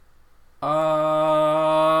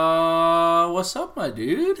what's up, my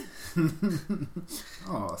dude?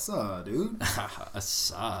 Oh, what's up, dude?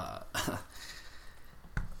 What's up?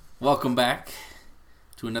 Welcome back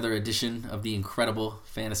to another edition of the Incredible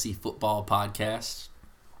Fantasy Football Podcast.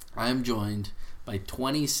 I am joined by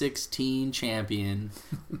 2016 champion,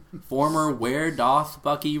 former Where Doth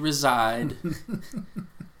Bucky Reside.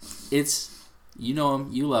 It's, you know him,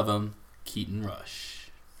 you love him, Keaton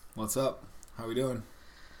Rush. What's up? How we doing?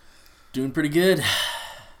 Doing pretty good.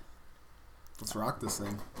 Let's rock this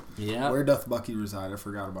thing. Yeah. Where doth Bucky reside? I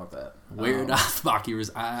forgot about that. Where doth Bucky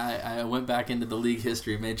reside? I went back into the league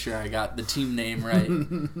history, made sure I got the team name right.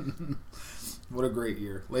 What a great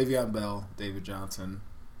year. Le'Veon Bell, David Johnson,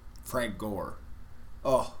 Frank Gore.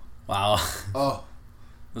 Oh. Wow. Oh.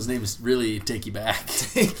 Those names really take you back.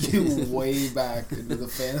 Take you way back into the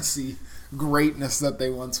fantasy greatness that they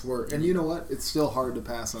once were. And you know what? It's still hard to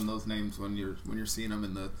pass on those names when you're seeing them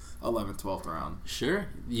in the 11th, 12th round. Sure.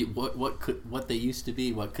 What they used to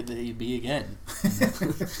be, what could they be again?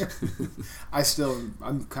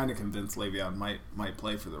 I'm kind of convinced Le'Veon might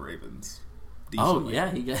play for the Ravens. Decently.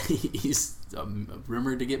 Oh yeah, he's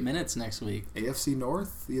rumored to get minutes next week. AFC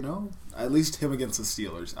North, at least him against the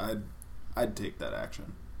Steelers. I'd take that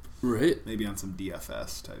action. Right. Maybe on some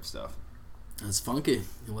DFS type stuff. That's funky.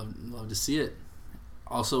 You love to see it.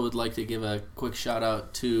 Also would like to give a quick shout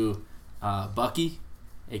out to Bucky,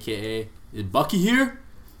 a.k.a. Is Bucky here?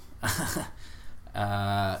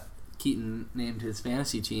 Keaton named his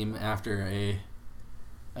fantasy team after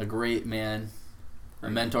a great man,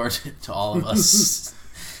 a mentor to all of us.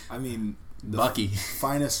 I mean, the Bucky.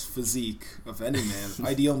 Finest physique of any man.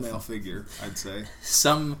 Ideal male figure, I'd say.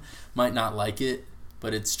 Some might not like it,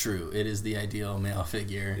 but it's true. It is the ideal male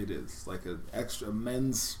figure. It is. Like a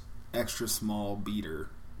men's extra small beater.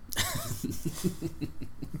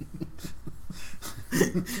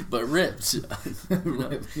 But ripped.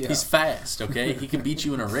 Ripped, yeah. He's fast, okay? He can beat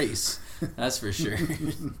you in a race. That's for sure.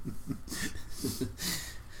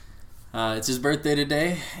 It's his birthday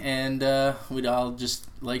today, and we'd all just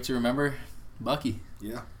like to remember Bucky.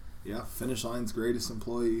 Yeah. Finish line's greatest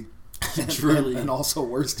employee. Truly. And also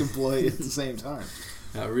worst employee at the same time.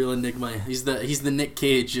 Real enigma. He's the Nick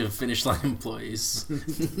Cage of finish line employees.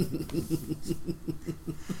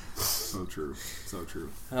 So true.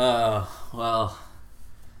 Well,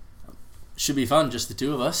 should be fun, just the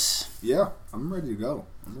two of us. Yeah, I'm ready to go.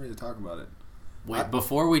 I'm ready to talk about it. Wait,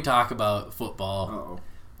 before we talk about football, Uh-oh.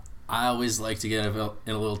 I always like to get in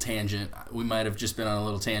a little tangent. We might have just been on a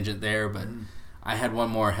little tangent there, but I had one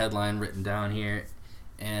more headline written down here,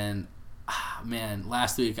 and man,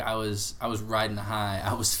 last week I was riding a high.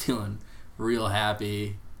 I was feeling real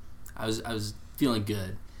happy. I was feeling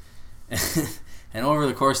good, and over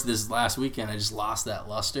the course of this last weekend, I just lost that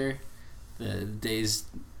luster. The days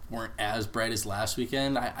weren't as bright as last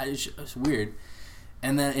weekend. It was weird,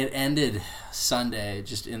 and then it ended Sunday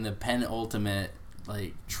just in the penultimate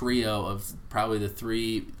trio of probably the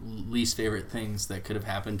three least favorite things that could have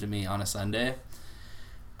happened to me on a Sunday.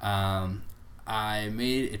 I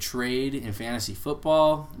made a trade in fantasy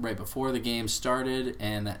football right before the game started,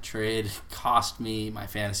 and that trade cost me my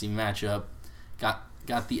fantasy matchup.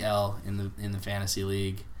 Got the L in the fantasy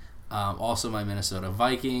league. Also, my Minnesota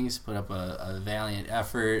Vikings put up a valiant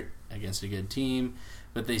effort against a good team,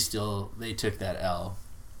 but they took that L.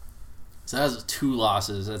 So that was 2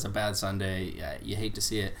 losses. That's a bad Sunday. Yeah, you hate to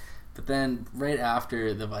see it. But then right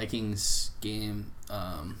after the Vikings game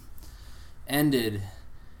ended,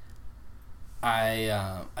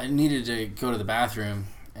 I needed to go to the bathroom,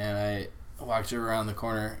 and I walked around the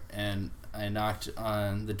corner, and I knocked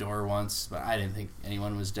on the door once, but I didn't think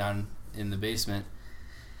anyone was down in the basement.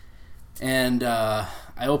 And I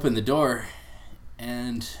opened the door,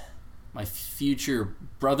 and my future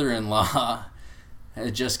brother-in-law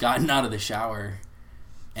had just gotten out of the shower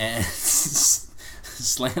and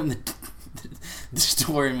slammed the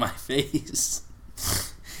door in my face.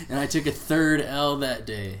 And I took a 3rd L that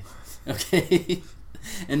day. Okay?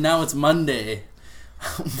 And now it's Monday.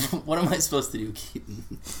 What am I supposed to do, Keaton?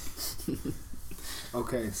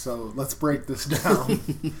 Okay, so let's break this down.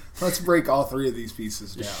 Let's break all 3 of these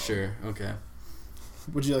pieces down. Sure, okay.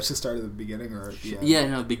 Would you like to start at the beginning or at the end?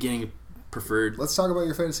 Yeah, the beginning preferred. Let's talk about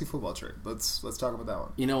your fantasy football trade. Let's talk about that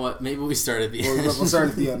one. You know what? Maybe we start at the end. We'll start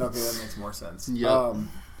at the end. Okay, that makes more sense. Yep. Well,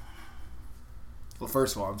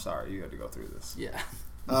 first of all, I'm sorry you had to go through this. Yeah.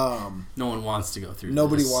 No one wants to go through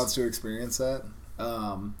Nobody this. wants to experience that.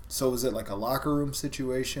 So was it like a locker room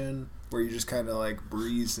situation where you just kind of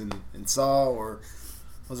breezed and saw, or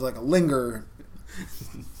was it like a linger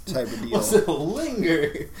type of deal? Was it a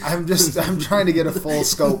linger? I'm trying to get a full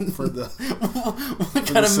scope for the. What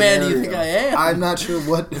kind of man do you think I am? I'm not sure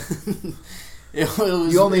what.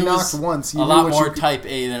 was, you only knocked once. You a lot more type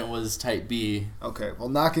A than it was type B. Okay, well,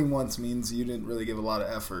 knocking once means you didn't really give a lot of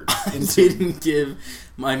effort. I didn't give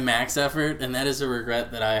my max effort, and that is a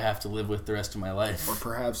regret that I have to live with the rest of my life. Or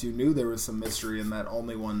perhaps you knew there was some mystery in that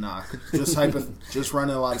only one knock. Just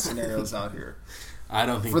running a lot of scenarios out here. I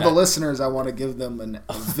don't think for the listeners, I want to give them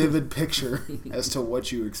a vivid picture as to what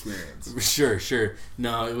you experienced. Sure.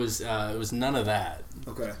 No, it was none of that.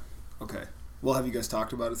 Okay. Well, have you guys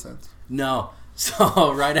talked about it since? No.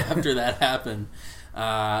 So right after that happened,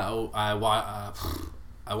 I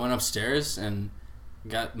went upstairs and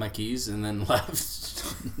got my keys and then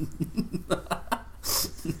left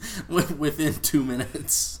within 2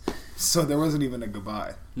 minutes. So there wasn't even a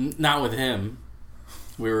goodbye. Not with him.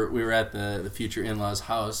 We were at the future in-laws'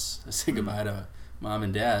 house. I said goodbye to Mom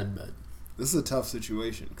and Dad, but this is a tough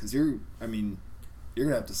situation because you're gonna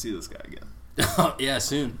have to see this guy again. Yeah,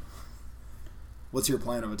 soon. What's your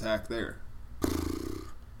plan of attack there?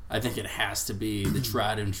 I think it has to be the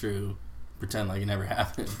tried and true, pretend like it never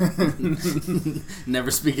happened,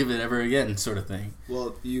 never speak of it ever again, sort of thing.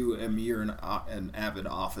 Well, you're an avid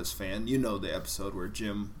Office fan. You know the episode where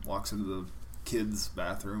Jim walks into the kids'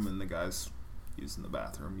 bathroom and the guy's using the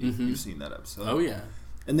bathroom. You've seen that episode. Oh, yeah.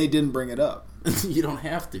 And they didn't bring it up. You don't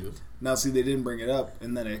have to. Now, see, they didn't bring it up,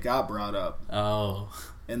 and then it got brought up. Oh.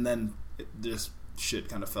 And then just shit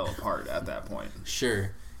kind of fell apart at that point.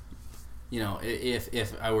 Sure. You know,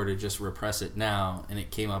 if I were to just repress it now and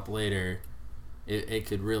it came up later, it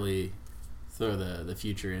could really throw the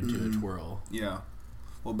future into a twirl. Yeah.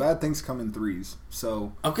 Well, bad things come in threes,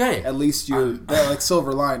 so okay. At least you're like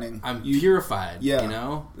silver lining. I'm purified. Yeah, you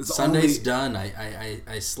know. Sunday's done.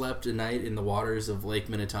 I slept a night in the waters of Lake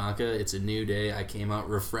Minnetonka. It's a new day. I came out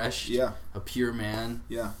refreshed. Yeah, a pure man.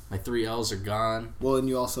 Yeah, my 3 L's are gone. Well, and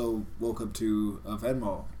you also woke up to a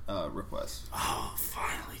Venmo request. Oh,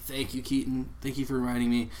 finally! Thank you, Keaton. Thank you for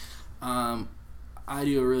reminding me. I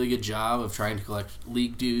do a really good job of trying to collect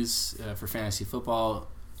league dues for fantasy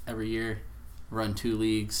football every year. Run 2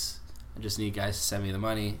 leagues. I just need guys to send me the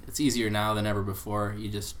money. It's easier now than ever before. You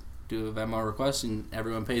just do a Venmo request and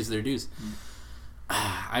everyone pays their dues.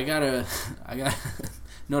 I got a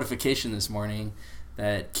notification this morning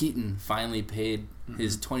that Keaton finally paid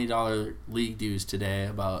his $20 league dues today,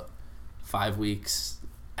 about 5 weeks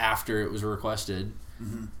after it was requested.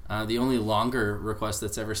 The only longer request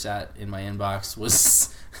that's ever sat in my inbox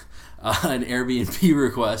was an Airbnb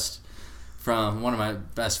request from one of my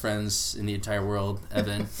best friends in the entire world,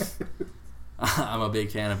 Evan. I'm a big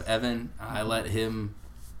fan of Evan. I let him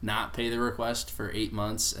not pay the request for 8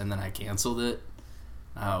 months, and then I canceled it.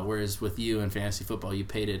 Whereas with you in fantasy football, you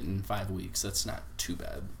paid it in 5 weeks. That's not too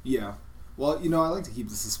bad. Yeah. Well, you know, I like to keep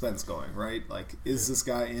the suspense going, right? Like, is this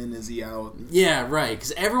guy in? Is he out? Yeah, right.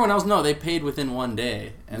 Because everyone else, no, they paid within 1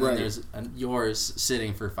 day. And then there's yours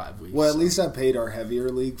sitting for 5 weeks. Well, at least I paid our heavier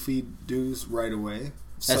league fee dues right away.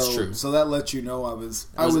 That's true. So that lets you know I was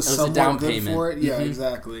somewhat a down good payment for it. Yeah,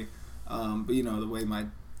 exactly. But you know the way my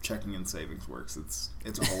checking and savings works,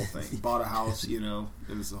 it's a whole thing. Bought a house, you know,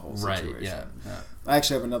 it was the whole situation. Right. Yeah. I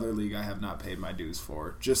actually have another league I have not paid my dues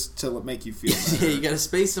for, just to make you feel better. Yeah, you got to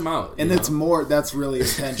space them out. And it's more. That's really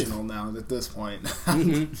intentional now at this point.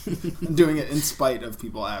 I'm doing it in spite of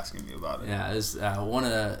people asking me about it. Yeah, it's one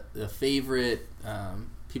of the favorite.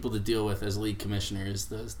 People to deal with as league commissioners,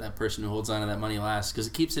 that person who holds on to that money last, because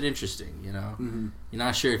it keeps it interesting, you know? You're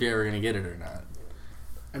not sure if you're ever going to get it or not.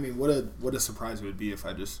 I mean, what a surprise it would be if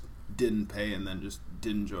I just didn't pay and then just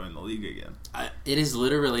didn't join the league again. It has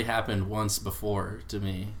literally happened once before to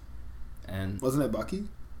me. And wasn't it Bucky?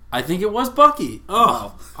 I think it was Bucky. Oh,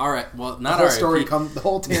 wow. All right. Well, not the whole story. The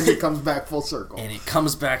whole tangent comes back full circle. And it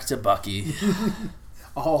comes back to Bucky.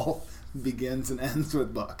 All begins and ends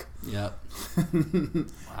with Buck. Yep. Wow.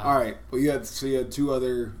 All right. Well, you had 2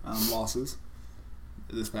 other losses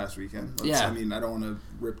this past weekend. Yeah. I mean, I don't want to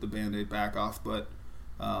rip the Band-Aid back off, but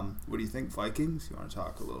what do you think, Vikings? You want to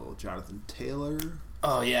talk a little Jonathan Taylor?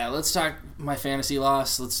 Oh yeah, let's talk my fantasy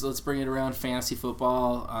loss. Let's bring it around fantasy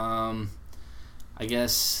football. I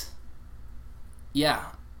guess. Yeah,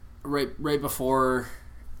 right before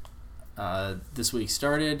this week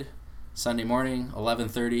started. Sunday morning,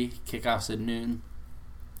 11:30, kickoffs at noon.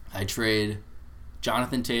 I trade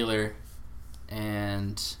Jonathan Taylor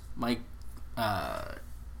and Mike, the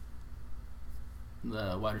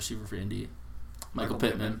wide receiver for Indy, Michael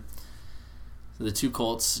Pittman. So the 2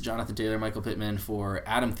 Colts, Jonathan Taylor, Michael Pittman, for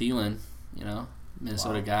Adam Thielen, you know,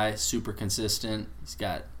 Minnesota guy, super consistent. He's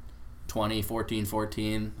got 20, 14,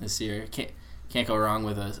 14 this year. Can't go wrong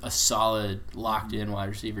with a solid, locked-in wide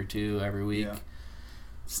receiver, too, every week. Yeah.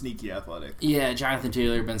 Sneaky athletic. Yeah, Jonathan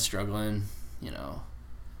Taylor been struggling, you know.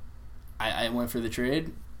 I went for the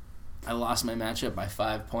trade. I lost my matchup by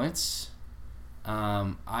 5 points.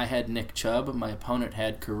 I had Nick Chubb. My opponent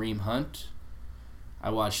had Kareem Hunt. I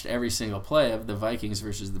watched every single play of the Vikings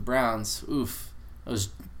versus the Browns. Oof. It was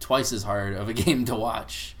twice as hard of a game to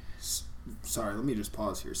watch. Sorry, let me just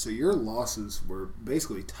pause here. So your losses were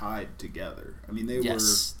basically tied together. I mean,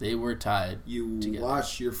 they were tied. You together.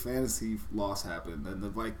 watched your fantasy loss happen, then the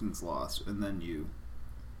Vikings lost, and then you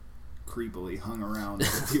creepily hung around.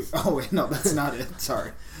 Oh wait, no, that's not it.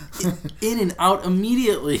 Sorry. In and out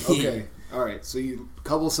immediately. Okay, all right. So you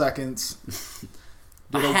couple seconds.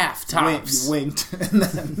 A half tops. You winked, and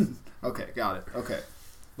then okay, got it. Okay,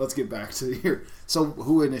 let's get back to here. So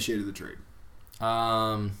who initiated the trade?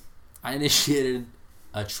 I initiated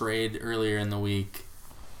a trade earlier in the week.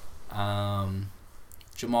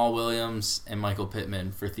 Jamal Williams and Michael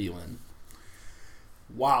Pittman for Thielen.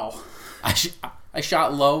 Wow. I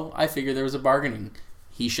shot low. I figured there was a bargaining.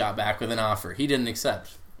 He shot back with an offer. He didn't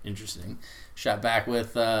accept. Interesting. Shot back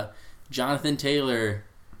with Jonathan Taylor,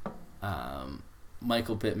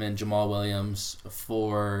 Michael Pittman, Jamal Williams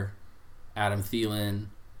for Adam Thielen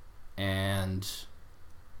and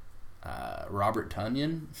Robert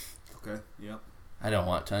Tonyan. Okay, yep. I don't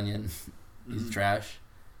want Tonyan. He's trash.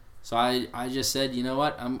 So I just said, you know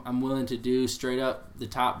what? I'm willing to do straight up the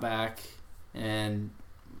top back and,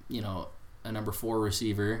 a number 4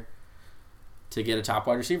 receiver to get a top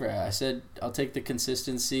wide receiver. I said, I'll take the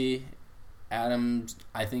consistency. Adam,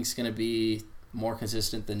 I think, is going to be more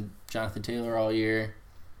consistent than Jonathan Taylor all year.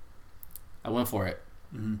 I went for it.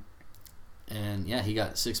 Mm-hmm. And, yeah, he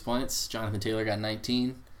got 6 points. Jonathan Taylor got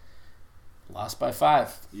 19. Lost by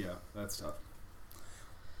 5. Yeah, that's tough.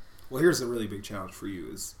 Well, here's a really big challenge for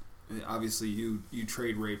you is obviously you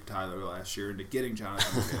trade raped Tyler last year into getting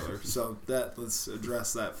Jonathan Taylor. So let's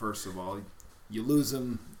address that first of all. You lose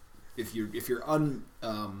him if you're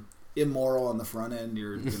immoral on the front end,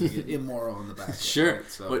 you're going to get immoral on the back end. Sure.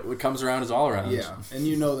 Right? So, what comes around is all around. Yeah, and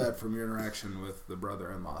you know that from your interaction with the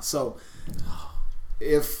brother-in-law. So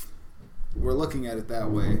if we're looking at it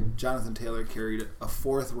that way, Jonathan Taylor carried a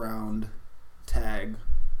 4th round tag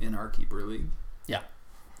in our keeper league. Yeah.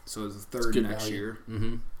 So it's a 3rd next year,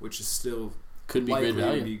 which is still could be likely great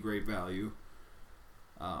value. to be great value.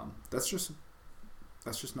 That's just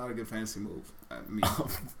not a good fantasy move. I mean,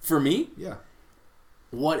 for me, yeah.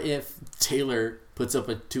 What if Taylor puts up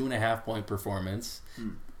a 2.5 point performance?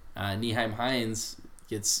 Nyheim Hines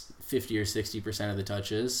gets 50 or 60% of the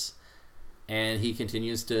touches, and he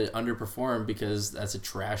continues to underperform because that's a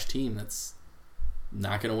trash team that's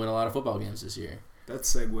not going to win a lot of football games this year. That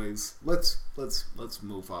segues. Let's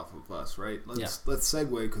move off of us, right? Let's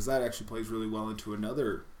segue because that actually plays really well into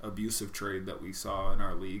another abusive trade that we saw in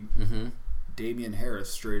our league. Mm-hmm. Damian Harris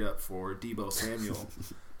straight up for Deebo Samuel.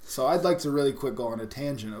 So I'd like to really quick go on a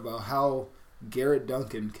tangent about how Garrett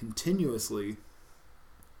Duncan continuously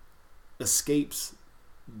escapes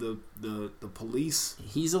the police.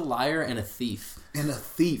 He's a liar and a thief.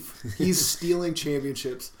 He's stealing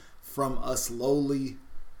championships from us lowly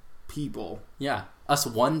people. Yeah, us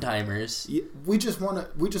one-timers. We just want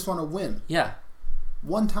to win. Yeah,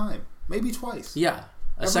 one time, maybe twice. Yeah,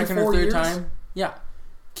 a every second or 4 third years. time. Yeah,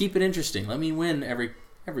 keep it interesting. Let me win every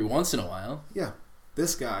once in a while. Yeah,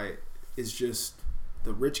 this guy is just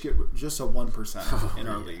the rich get just a 1% in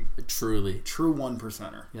our league. Truly, true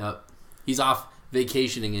 1%er. Yep, he's off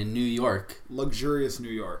vacationing in New York, luxurious New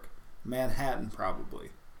York, Manhattan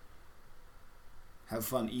probably. Have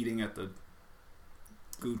fun eating at the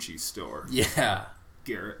Gucci store. Yeah.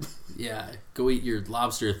 Garrett. Yeah. Go eat your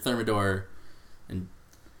lobster thermidor and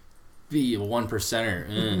be a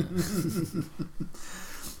 1%er.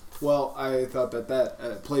 Well, I thought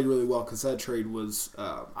that played really well because that trade was...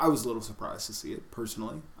 I was a little surprised to see it,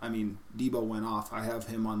 personally. I mean, Deebo went off. I have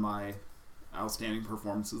him on my outstanding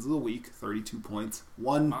performances of the week, 32 points.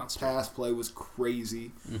 One pass play was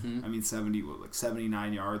crazy. Mm-hmm. I mean,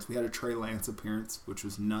 79 yards. We had a Trey Lance appearance, which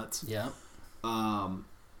was nuts. Yeah.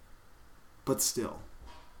 But still,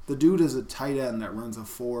 the dude is a tight end that runs a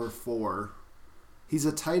 4-4. He's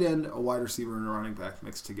a tight end, a wide receiver, and a running back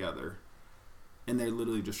mixed together. And they're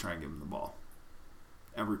literally just trying to give him the ball.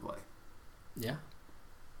 Every play. Yeah.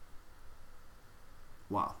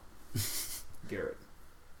 Wow. Garrett.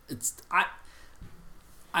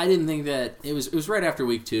 I didn't think that... It was right after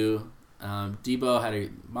week 2. Deebo had a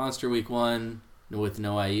monster week 1 with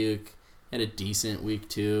no Ayuk. Had a decent week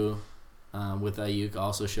 2 with Ayuk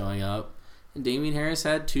also showing up. And Damian Harris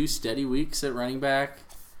had 2 steady weeks at running back.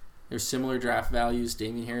 They're similar draft values.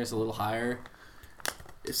 Damian Harris a little higher.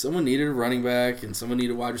 If someone needed a running back and someone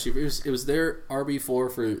needed a wide receiver, it was their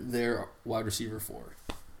RB4 for their wide receiver 4.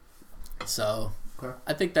 So Okay.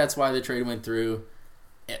 I think that's why the trade went through.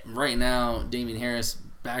 Right now, Damian Harris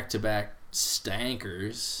back-to-back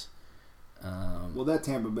stankers. Well, that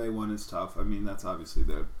Tampa Bay one is tough. I mean, that's obviously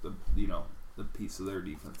the piece of their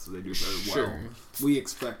defense, so they do very well. Sure. We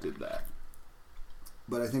expected that.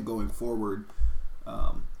 But I think going forward,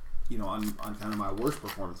 on kind of my worst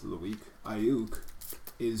performance of the week, Ayuk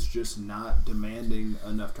is just not demanding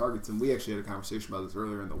enough targets. And we actually had a conversation about this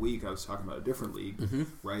earlier in the week. I was talking about a different league,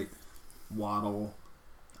 right? Waddle,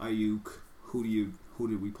 Ayuk. Who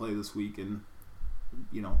did we play this week? And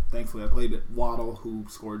thankfully I played Waddle, who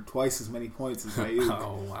scored twice as many points as Ayuk.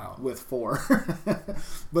 Oh, wow. With 4.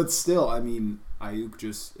 But still, I mean, Ayuk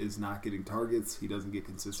just is not getting targets. He doesn't get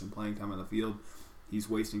consistent playing time on the field. He's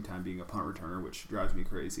wasting time being a punt returner, which drives me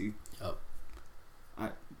crazy. Yep.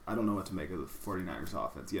 I don't know what to make of the 49ers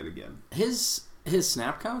offense yet again. His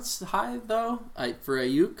snap count's high, though, for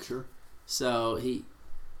Ayuk. Sure. So he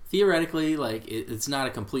theoretically, it's not a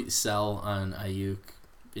complete sell on Ayuk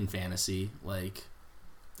in fantasy.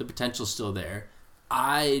 The potential's still there.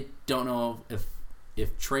 I don't know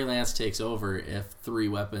if Trey Lance takes over, if 3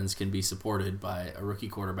 weapons can be supported by a rookie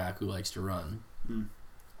quarterback who likes to run.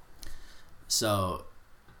 So,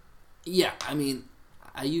 yeah, I mean,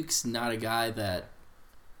 Ayuk's not a guy that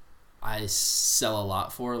I sell a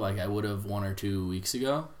lot for like I would have 1 or 2 weeks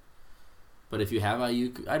ago. But if you have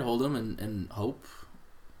Ayuk, I'd hold him and hope.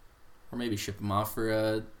 Or maybe ship him off for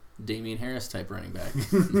a Damian Harris type running back.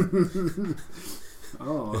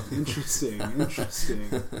 Oh, interesting.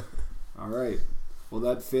 All right. Well,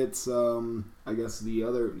 that fits, I guess, the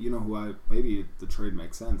other, maybe the trade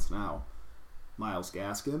makes sense now. Myles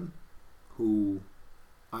Gaskin, who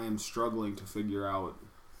I am struggling to figure out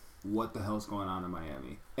what the hell's going on in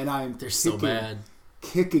Miami. And they're so bad.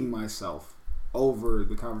 Kicking myself over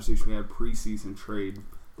the conversation we had preseason trade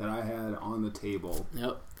that I had on the table.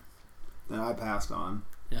 Yep. That I passed on.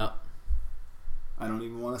 Yep. I don't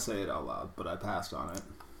even want to say it out loud, but I passed on it.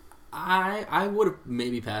 I would have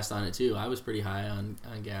maybe passed on it too. I was pretty high on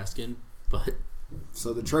Gaskin, but...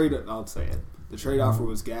 So the trade, I'll say it. The trade offer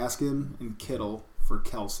was Gaskin and Kittle for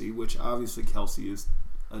Kelsey, which obviously Kelsey is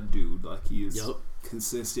a dude. He is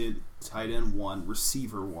consistent, tight end 1,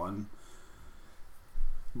 receiver 1.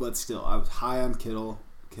 But still, I was high on Kittle.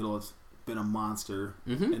 Kittle has been a monster,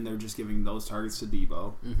 and they're just giving those targets to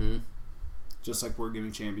Debo. Just like we're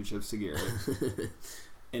giving championships to Garrett.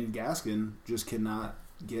 And Gaskin just cannot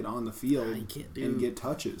get on the field and get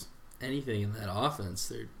touches. Anything in that offense.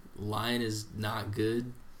 Their line is not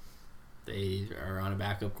good. They are on a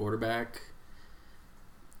backup quarterback.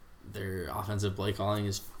 Their offensive play calling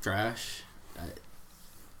is trash.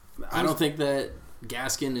 I don't think that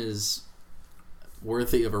Gaskin is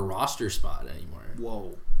worthy of a roster spot anymore.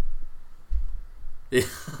 Whoa.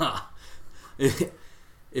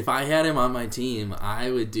 If I had him on my team, I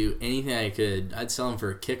would do anything I could. I'd sell him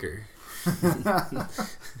for a kicker.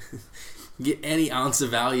 Get any ounce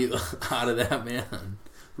of value out of that man.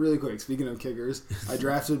 Really quick, speaking of kickers, I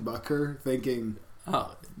drafted Bucker thinking...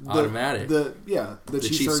 Oh, automatic. The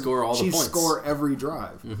Chiefs score all the points. Chiefs score every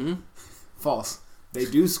drive. False. They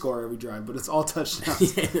do score every drive, but it's all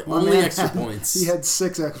touchdowns. Only extra points. He had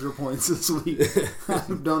 6 extra points this week. I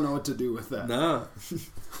don't know what to do with that. No.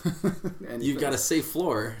 You've got a safe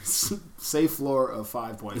floor. Safe floor of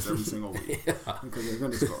 5 points every single week. Because they're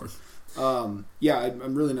going to score.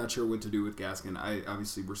 I'm really not sure what to do with Gaskin.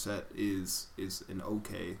 Obviously, Brissett is an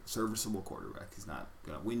okay, serviceable quarterback. He's not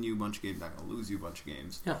going to win you a bunch of games, not going to lose you a bunch of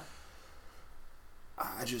games. Yeah.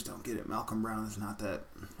 I just don't get it. Malcolm Brown is not that.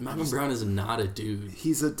 Malcolm Brown is not a dude.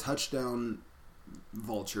 He's a touchdown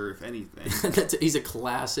vulture, if anything. He's a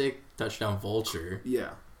classic touchdown vulture. Yeah.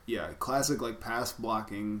 Classic pass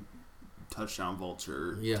blocking touchdown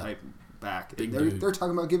vulture type back. They're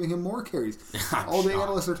talking about giving him more carries. All the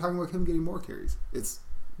analysts are talking about him getting more carries. It's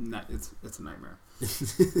a nightmare.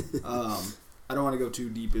 I don't want to go too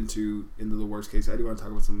deep into the worst case. I do want to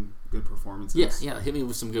talk about some good performances. Yeah. Hit me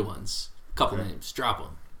with some good ones. Couple names.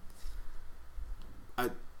 Drop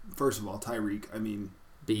them. First of all, Tyreek. I mean,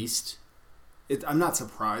 beast. I'm not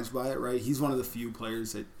surprised by it, right? He's one of the few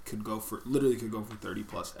players that could go for 30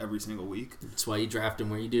 plus every single week. That's why you draft him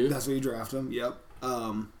where you do. That's why you draft him. Yep.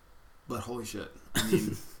 But holy shit! I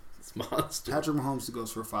mean, it's monster. Patrick Mahomes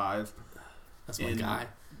goes for 5. That's my guy.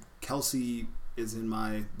 Kelsey is in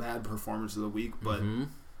my bad performance of the week, but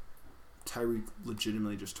Tyreek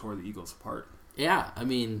legitimately just tore the Eagles apart. Yeah, I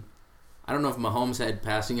mean, I don't know if Mahomes had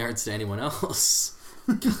passing yards to anyone else.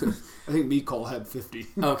 I think Mecole had 50.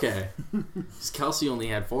 Okay. Because Kelsey only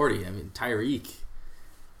had 40. I mean, Tyreek,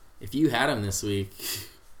 if you had him this week,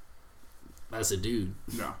 that's a dude.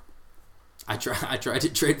 No. I tried to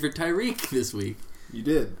trade for Tyreek this week. You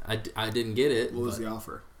did. I didn't get it. What was the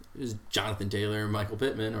offer? It was Jonathan Taylor and Michael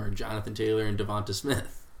Pittman, or Jonathan Taylor and Devonta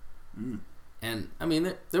Smith. Mm. And I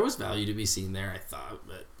mean, there was value to be seen there, I thought,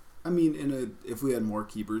 but I mean, if we had more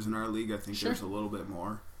keepers in our league, I think there's a little bit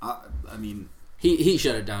more. I mean, he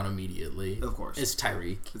shut it down immediately. Of course, it's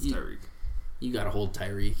Tyreek. Tyreek. You got to hold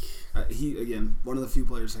Tyreek. He again, one of the few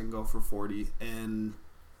players that can go for 40 and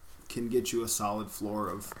can get you a solid floor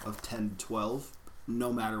of 10, 12,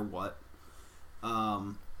 no matter what.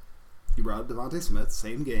 You brought up Devonta Smith,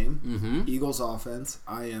 same game. Mm-hmm. Eagles offense.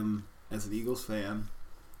 I am, as an Eagles fan,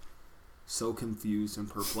 so confused and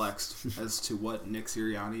perplexed as to what Nick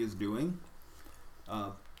Sirianni is doing.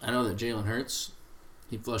 I know that Jalen Hurts,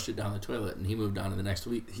 he flushed it down the toilet and he moved on to the next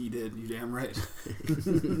week. He did. You damn right.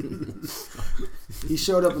 He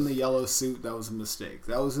showed up in the yellow suit. That was a mistake.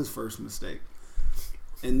 That was his first mistake.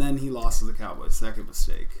 And then he lost to the Cowboys. Second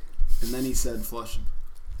mistake. And then he said,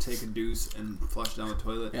 take a deuce and flush down the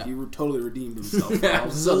toilet. Yeah. He totally redeemed himself for all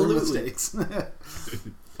his other mistakes.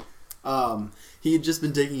 He had just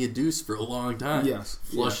been taking a deuce for a long time. Yes.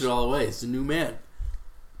 Flushed it all away. It's a new man.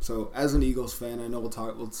 So, as an Eagles fan, I know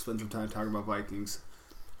we'll spend some time talking about Vikings.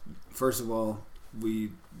 First of all, they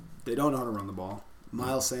don't know how to run the ball.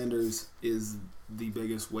 Miles Sanders is the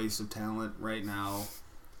biggest waste of talent right now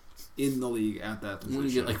in the league at that position. When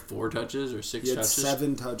you get like 4 touches or 6 touches?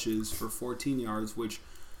 7 touches for 14 yards, which,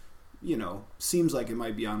 seems like it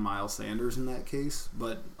might be on Miles Sanders in that case,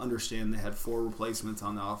 but understand they had 4 replacements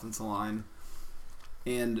on the offensive line,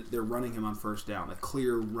 and they're running him on first down. A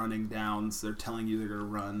clear running downs. They're telling you they're going to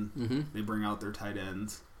run. Mm-hmm. They bring out their tight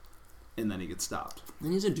ends, and then he gets stopped.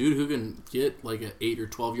 And he's a dude who can get like an 8 or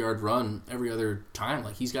 12 yard run every other time.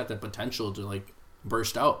 Like, he's got that potential to like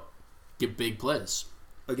burst out, get big plays.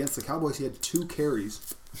 Against the Cowboys, he had 2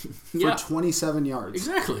 carries for Yeah. 27 yards.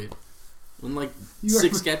 Exactly. And like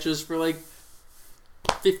 6 catches for like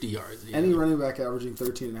 50 yards. Any running back averaging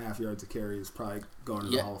 13.5 yards a carry is probably going to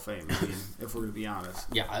the Hall of Fame, I mean, if we're going to be honest.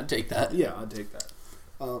 Yeah, I'd take that. Yeah, I'd take that.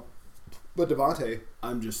 But Devontae,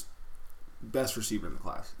 I'm just best receiver in the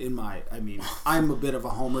class. I'm a bit of a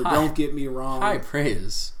homer. Don't get me wrong. High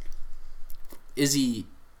praise. Is he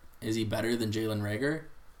better than Jalen Reagor?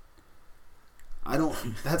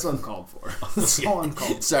 That's uncalled for. That's so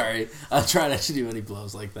uncalled for. Sorry. I'll try not to do any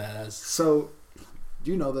blows like that. So,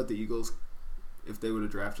 do you know that the Eagles, if they would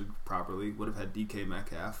have drafted properly, would have had DK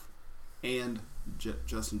Metcalf and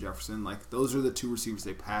Justin Jefferson? Like, those are the 2 receivers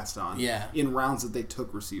they passed on in rounds that they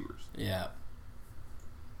took receivers. Yeah.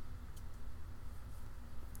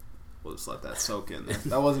 We'll just let that soak in there.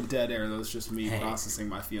 That wasn't dead air. That was just me processing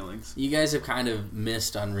my feelings. You guys have kind of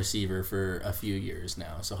missed on receiver for a few years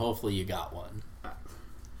now, so hopefully you got one.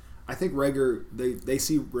 I think Reagor, they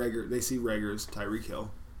see Reagor as Tyreek Hill.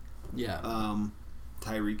 Yeah.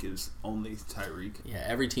 Tyreek is only Tyreek. Yeah,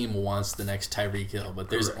 every team wants the next Tyreek Hill, but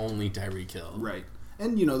there's only Tyreek Hill. Right.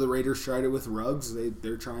 And, the Raiders tried it with Ruggs.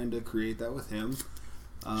 They're trying to create that with him.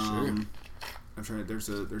 Sure. I'm trying. There's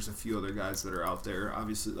a few other guys that are out there.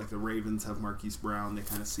 Obviously, like the Ravens have Marquise Brown. They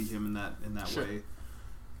kind of see him in that way.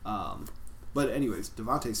 But anyways,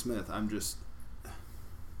 Devonta Smith.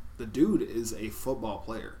 The dude is a football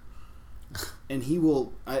player, and he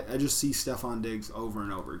will. I just see Stephon Diggs over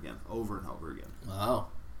and over again. Wow.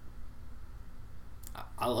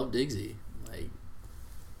 I love Diggsy. Like,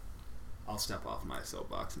 I'll step off my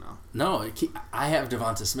soapbox now. No, I have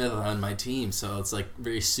Devonta Smith on my team, so it's like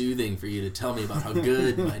very soothing for you to tell me about how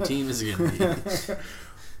good my team is going to be.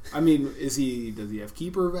 I mean, does he have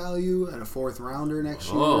keeper value at a 4th rounder next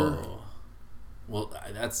year? Well,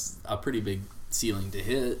 that's a pretty big ceiling to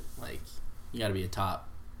hit. Like, you got to be a top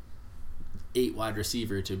 8 wide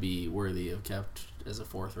receiver to be worthy of kept as a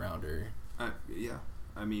 4th rounder. Yeah.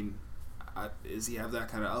 I mean, does he have that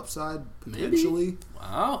kind of upside? Potentially. Maybe.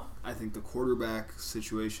 Wow. I think the quarterback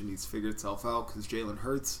situation needs to figure itself out because Jalen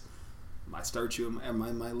Hurts, I start you in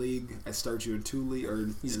my league. I start you in 2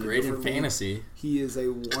 leagues. He's great in fantasy. League. He is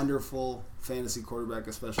a wonderful fantasy quarterback,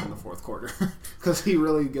 especially in the 4th quarter, because he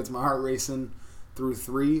really gets my heart racing through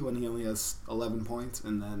 3 when he only has 11 points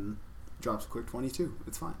and then drops a quick 22.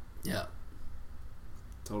 It's fine. Yeah.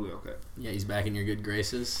 Totally okay. Yeah, he's back in your good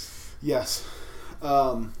graces. Yes.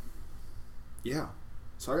 Yeah.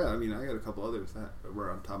 So I got a couple others that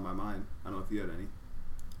were on top of my mind. I don't know if you had any.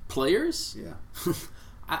 Players? Yeah.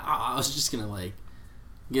 I was just going to, like,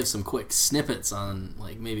 give some quick snippets on,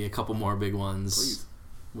 like, maybe a couple more big ones.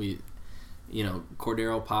 Please.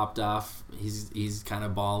 Cordero popped off. He's kind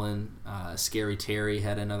of balling. Scary Terry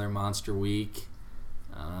had another monster week.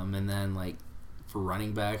 And then, like, for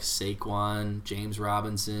running backs, Saquon, James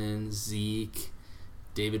Robinson, Zeke,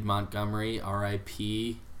 David Montgomery,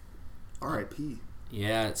 R.I.P. R.I.P.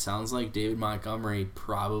 Yeah, it sounds like David Montgomery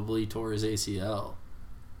probably tore his ACL,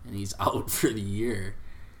 and he's out for the year.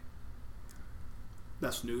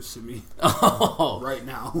 That's news to me. Oh, right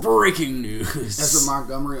now. Breaking news. As a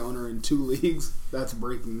Montgomery owner in 2 leagues, that's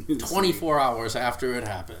breaking news. 24 hours after it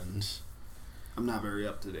happened. I'm not very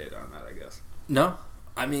up to date on that, I guess. No,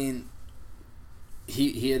 I mean,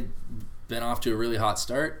 he had been off to a really hot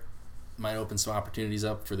start. Might open some opportunities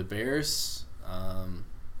up for the Bears.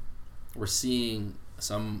 We're seeing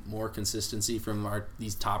some more consistency from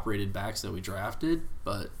these top-rated backs that we drafted,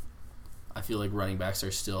 but I feel like running backs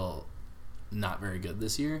are still not very good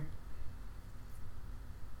this year.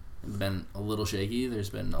 It's been a little shaky. There's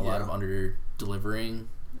been a lot of under-delivering.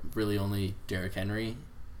 Really only Derrick Henry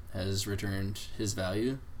has returned his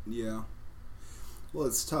value. Yeah. Well,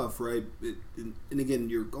 it's tough, right? And again,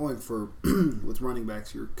 you're going for, with running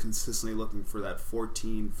backs, you're consistently looking for that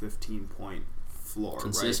 14, 15-point floor,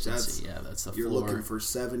 Consistency, right? That's the you're floor. You're looking for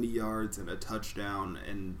 70 yards and a touchdown,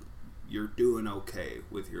 and you're doing okay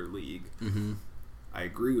with your league. Mm-hmm. I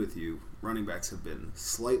agree with you. Running backs have been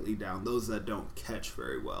slightly down. Those that don't catch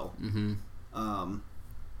very well. Mm-hmm.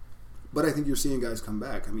 But I think you're seeing guys come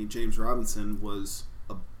back. I mean, James Robinson was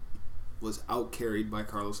out carried by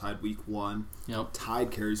Carlos Hyde week 1. Yep.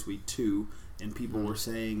 Hyde carries week 2, and people were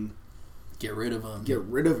saying, get rid of him. Get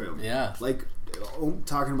rid of him. Yeah. Like,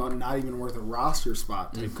 talking about not even worth a roster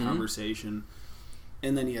spot type conversation.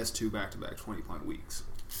 And then he has 2 back-to-back 20-point weeks.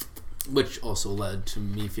 Which also led to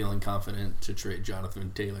me feeling confident to trade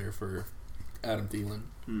Jonathan Taylor for Adam Thielen.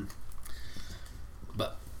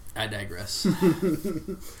 But I digress.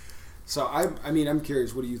 So, I'm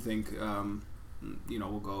curious. What do you think?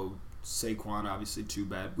 We'll go Saquon, obviously 2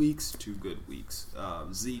 bad weeks, 2 good weeks.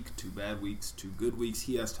 Zeke, 2 bad weeks, 2 good weeks.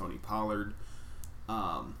 He has Tony Pollard.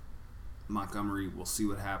 Montgomery, we'll see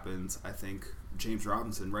what happens. I think James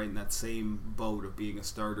Robinson, right in that same boat of being a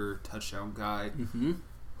starter, touchdown guy. Mm-hmm.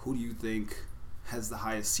 Who do you think has the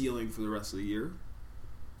highest ceiling for the rest of the year?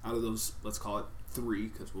 Out of those, let's call it 3,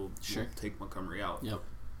 because we'll take Montgomery out. Yep.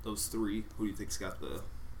 Those 3, who do you think's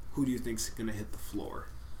going to hit the floor?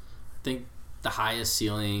 I think the highest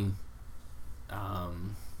ceiling,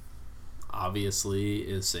 obviously,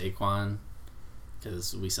 is Saquon,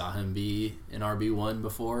 because we saw him be an RB1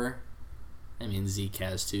 before. I mean, Zeke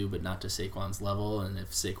has too, but not to Saquon's level. And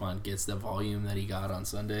if Saquon gets the volume that he got on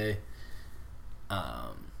Sunday,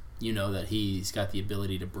 that he's got the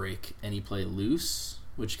ability to break any play loose,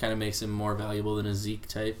 which kind of makes him more valuable than a Zeke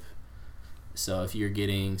type. So if you're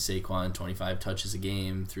getting Saquon 25 touches a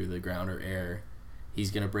game through the ground or air,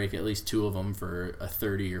 he's going to break at least 2 of them for a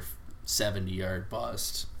 30 or 70-yard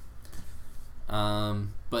bust.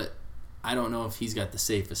 But I don't know if he's got the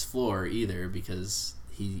safest floor either, because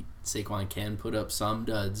Saquon can put up some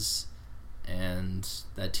duds, and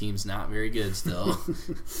that team's not very good still.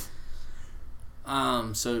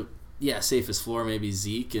 Safest floor maybe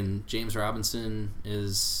Zeke, and James Robinson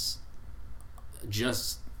is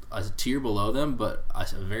just a tier below them, but a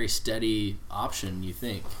very steady option, you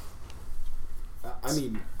think. I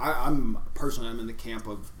mean, I'm in the camp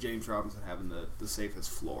of James Robinson having the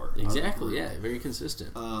safest floor. Exactly, yeah, very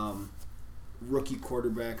consistent. Rookie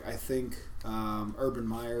quarterback, I think Urban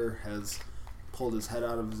Meyer has pulled his head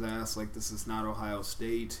out of his ass like this is not Ohio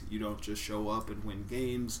State. You don't just show up and win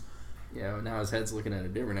games. Yeah, well, now his head's looking at a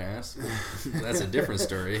different ass. That's a different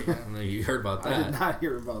story. I don't know if you heard about that. I did not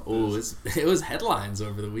hear about this. It was headlines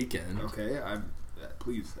over the weekend. Okay,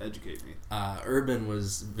 please educate me. Urban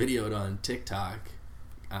was videoed on TikTok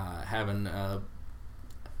having a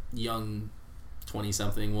young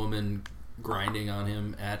 20-something woman grinding on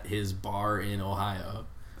him at his bar in Ohio.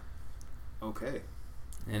 Okay.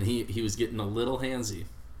 And he was getting a little handsy.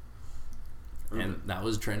 Urban. And that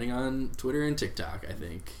was trending on Twitter and TikTok, I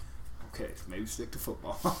think. Okay, maybe stick to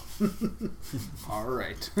football. All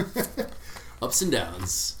right. Ups and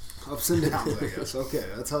downs. Ups and downs, I guess. Okay,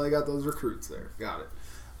 that's how they got those recruits there. Got it.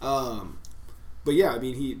 But yeah, I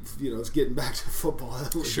mean, he is getting back to football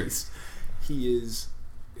at least. Sure.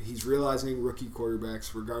 He's realizing rookie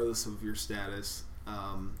quarterbacks, regardless of your status,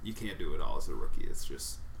 you can't do it all as a rookie. It's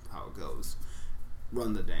just how it goes.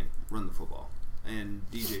 Run the football. And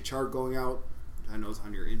DJ Chark going out, I know it's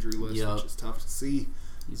on your injury list, which is tough to see.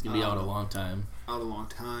 He's going to be out a long time.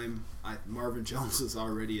 Marvin Jones is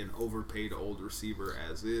already an overpaid old receiver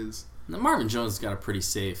as is. Now, Marvin Jones has got a pretty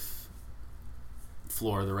safe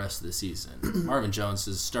floor the rest of the season. Marvin Jones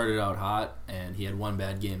has started out hot, and he had 1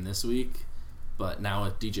 bad game this week. But now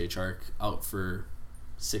with DJ Chark out for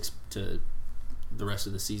 6 to the rest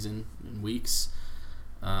of the season in weeks,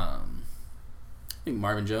 I think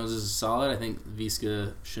Marvin Jones is solid. I think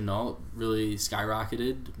Visca Chenault really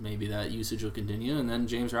skyrocketed. Maybe that usage will continue. And then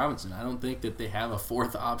James Robinson. I don't think that they have a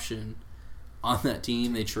fourth option on that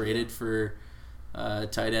team. They traded for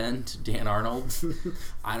tight end Dan Arnold.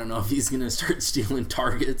 I don't know if he's going to start stealing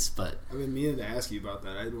targets, but I've been meaning to ask you about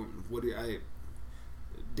that.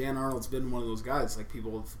 Dan Arnold's been one of those guys. Like,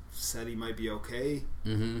 people have said he might be okay,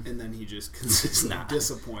 and then he just consistently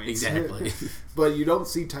disappoints. Exactly. But you don't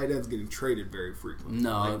see tight ends getting traded very frequently.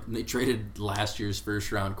 No, they traded last year's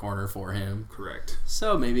first-round corner for him. Correct.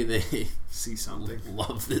 So maybe they see something.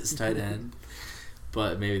 Love this tight end,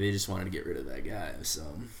 but maybe they just wanted to get rid of that guy. So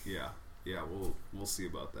yeah, we'll see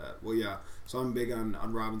about that. Well, yeah. So I'm big on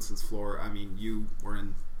Robinson's floor. I mean, you were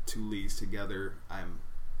in 2 leagues together. I'm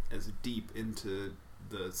as deep into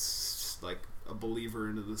a believer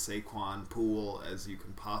into the Saquon pool as you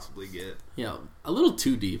can possibly get. Yeah, a little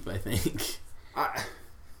too deep, I think.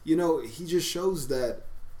 He just shows that,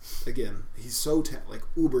 again, he's so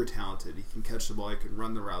uber talented. He can catch the ball, he can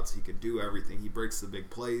run the routes, he can do everything. He breaks the big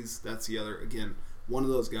plays. That's the other, again, one of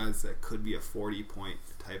those guys that could be a 40-point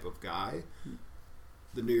type of guy.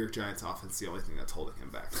 The New York Giants offense is the only thing that's holding him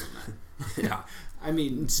back from that. Yeah. I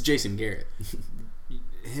mean, it's Jason Garrett.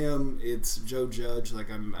 Him, it's Joe Judge.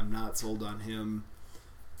 Like, I'm not sold on him.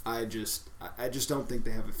 I just don't think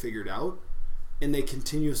they have it figured out, and they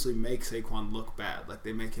continuously make Saquon look bad. Like,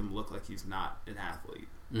 they make him look like he's not an athlete,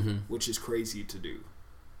 which is crazy to do.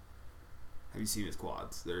 Have you seen his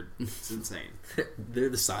quads? It's insane. They're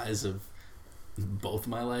the size of both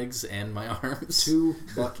my legs and my arms. 2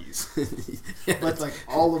 Bucky's. Yeah, but like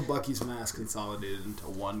all of Bucky's mass consolidated into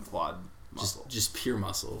one quad muscle. Just pure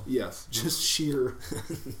muscle. Yes, just sheer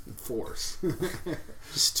force.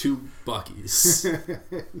 Just 2 Bucky's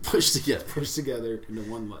pushed together into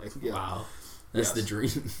one leg. Yeah. Wow, that's the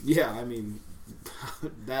dream. Yeah, I mean,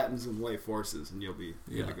 that and some light forces, and you'll be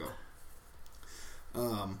good to go.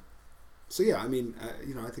 So yeah, I mean,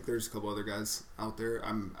 I think there's a couple other guys out there.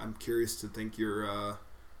 I'm curious to think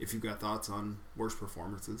if you've got thoughts on worst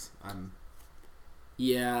performances.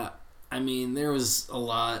 Yeah, I mean, there was a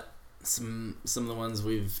lot. Some of the ones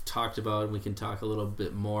we've talked about, and we can talk a little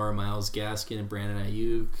bit more. Myles Gaskin and Brandon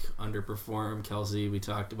Ayuk underperformed. Kelsey, we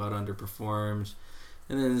talked about, underperformed.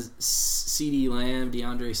 And then CeeDee Lamb,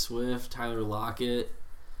 DeAndre Swift, Tyler Lockett.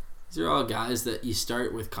 These are all guys that you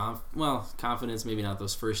start with confidence, maybe not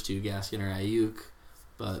those first 2, Gaskin or Ayuk,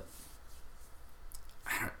 but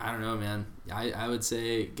I don't know, man. I would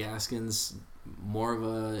say Gaskin's more of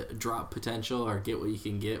a drop potential, or get what you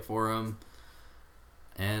can get for him,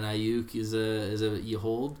 and Ayuk is a you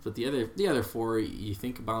hold. But the other 4 you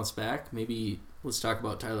think bounce back. Maybe let's talk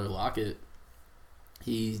about Tyler Lockett.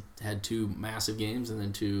 He had 2 massive games and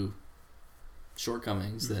then 2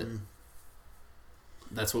 shortcomings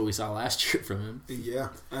That's what we saw last year from him. Yeah.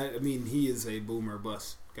 I mean, he is a boomer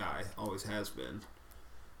bust guy. Always has been.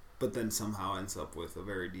 But then somehow ends up with a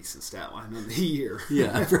very decent stat line on the year.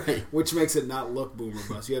 Yeah, right. Which makes it not look boomer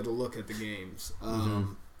bust. You have to look at the games.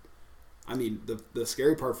 I mean, the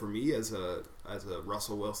scary part for me as a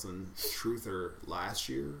Russell Wilson truther last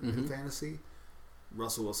year in fantasy,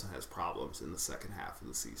 Russell Wilson has problems in the second half of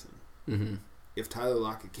the season. If Tyler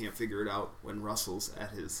Lockett can't figure it out when Russell's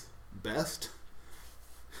at his best,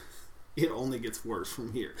 it only gets worse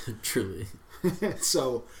from here. Truly.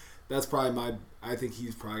 So that's probably I think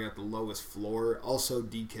he's probably got the lowest floor. Also,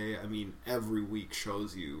 DK, I mean, every week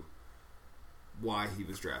shows you why he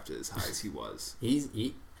was drafted as high as he was. His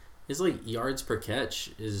yards per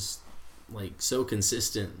catch is so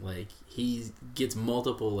consistent. Like, he gets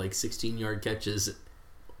multiple 16-yard catches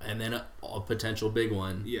and then a potential big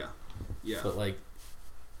one. Yeah. But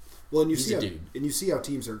well, and you see how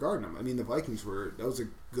teams are guarding him. I mean, the Vikings that was a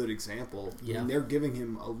good example. Yeah. I mean, they're giving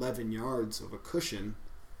him 11 yards of a cushion,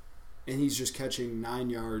 and he's just catching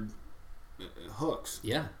 9-yard hooks.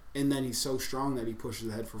 Yeah. And then he's so strong that he pushes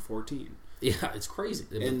ahead for 14. Yeah, it's crazy.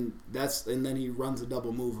 And then he runs a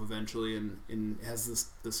double move eventually and has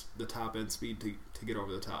the top end speed to get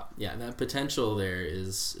over the top. Yeah, and that potential there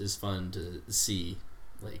is fun to see,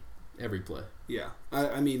 every play. Yeah,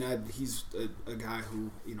 I mean, he's a guy who,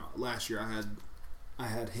 last year I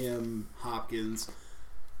had him, Hopkins,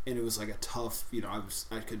 and it was a tough,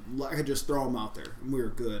 I could just throw him out there and we were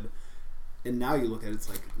good. And now you look at it, it's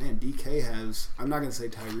man, DK has, I'm not going to say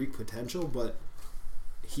Tyreek potential, but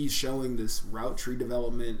he's showing this route tree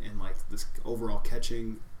development and this overall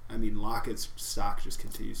catching. I mean, Lockett's stock just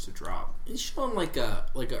continues to drop. He's showing a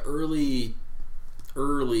early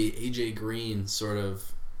AJ Green sort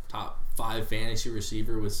of top 5 fantasy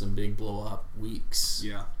receiver with some big blow up weeks.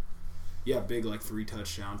 Yeah, big 3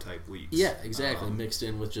 touchdown type weeks. Yeah, exactly. Mixed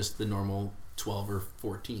in with just the normal 12 or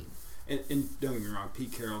 14. And don't get me wrong,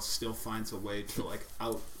 Pete Carroll still finds a way to like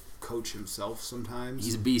out coach himself sometimes.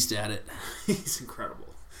 He's a beast at it. He's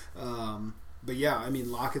incredible. But yeah, I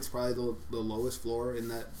mean, Lockett's probably the lowest floor in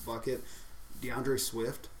that bucket. DeAndre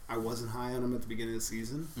Swift, I wasn't high on him at the beginning of the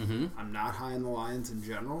season. Mm-hmm. I'm not high on the Lions in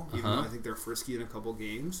general, even though I think they're frisky in a couple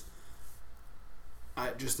games.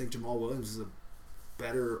 I just think Jamal Williams is a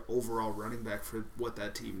better overall running back for what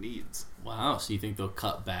that team needs. Wow, so you think they'll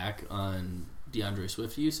cut back on DeAndre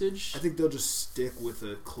Swift usage? I think they'll just stick with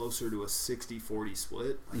a closer to a 60-40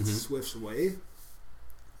 split, like Swift's way.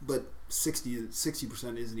 But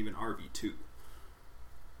 60% isn't even RB2.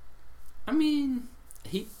 I mean,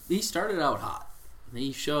 he started out hot.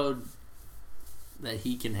 He showed that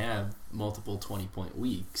he can have multiple 20-point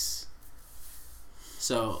weeks.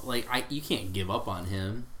 So, like, you can't give up on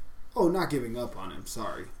him. Oh, not giving up on him.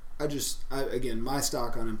 Sorry. Again, my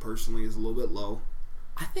stock on him personally is a little bit low.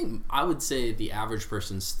 I would say the average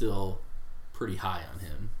person's still pretty high on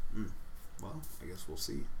him. Well, I guess we'll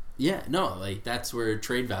see. Yeah, no, like, that's where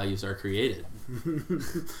trade values are created.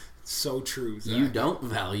 So true, Zack. You don't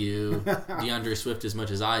value DeAndre Swift as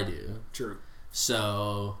much as I do. True.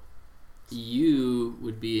 So you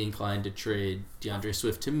would be inclined to trade DeAndre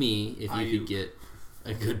Swift to me if you could get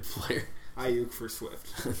a good player. Ayuk for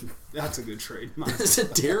Swift. That's a good trade. That's a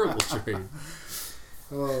terrible trade.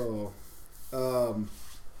 Oh.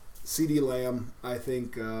 CeeDee Lamb, I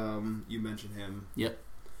think you mentioned him. Yep.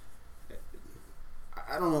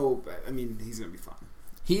 I don't know. I mean, he's going to be fine.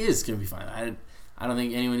 He is going to be fine. I don't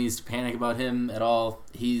think anyone needs to panic about him at all.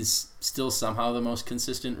 He's still somehow the most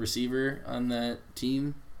consistent receiver on that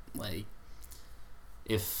team. Like,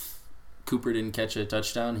 if Cooper didn't catch a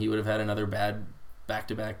touchdown, he would have had another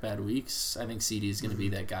back-to-back bad weeks. I think CD is going to be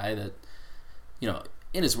that guy that,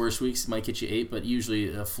 in his worst weeks might get you 8, but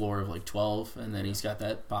usually a floor of like 12, and then he's got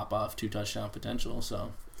that pop-off 2-touchdown potential.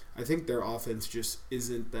 So I think their offense just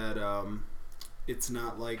isn't that. It's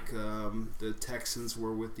not like the Texans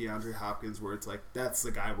were with DeAndre Hopkins, where it's like that's the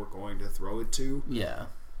guy we're going to throw it to. Yeah,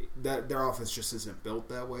 that their offense just isn't built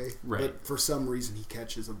that way. Right. But for some reason, he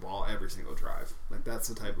catches a ball every single drive. Like that's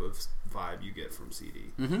the type of vibe you get from CD.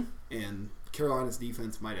 Mm-hmm. And Carolina's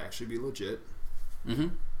defense might actually be legit. Mm-hmm.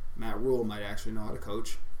 Matt Rule might actually know how to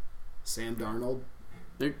coach. Sam Darnold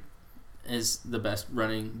is the best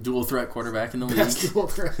running dual threat quarterback in the league. Best dual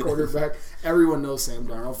threat quarterback. Everyone knows Sam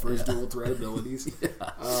Darnold for his dual threat abilities.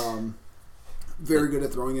 Yeah. Very good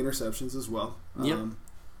at throwing interceptions as well. Yep.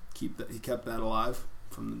 He kept that alive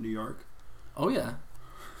from New York. Oh yeah,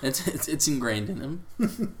 it's ingrained in him.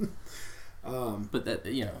 But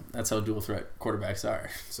that's how dual threat quarterbacks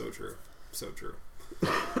are. So true.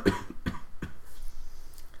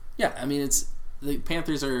 Yeah, I mean the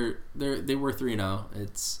Panthers they were 3-0.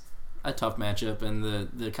 It's a tough matchup, and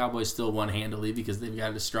the Cowboys still won handily because they've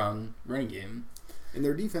got a strong running game. And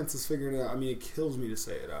their defense is figuring it out. I mean, it kills me to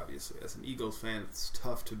say it, obviously. As an Eagles fan, it's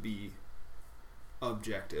tough to be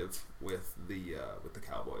objective with the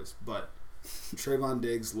Cowboys. But Trayvon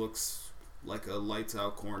Diggs looks like a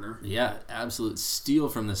lights-out corner. Yeah, absolute steal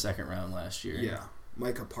from the second round last year. Yeah.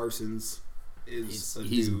 Micah Parsons is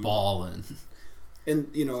he's dude. Balling.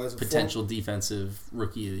 And, as a potential defensive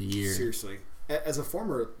rookie of the year. Seriously. As a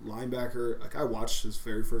former linebacker, like I watched his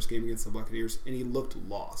very first game against the Buccaneers, and he looked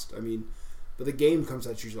lost. I mean, but the game comes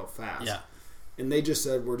at you so fast. Yeah. And they just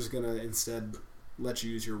said, we're just going to instead let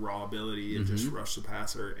you use your raw ability and just rush the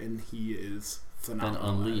passer, and he is phenomenal.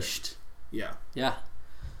 And unleashed. Yeah. Yeah.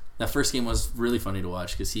 That first game was really funny to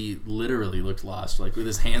watch because he literally looked lost, like with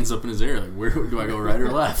his hands up in his air, like where do I go, right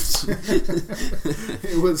or left?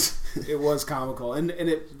 It was comical, and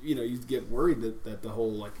it you get worried that the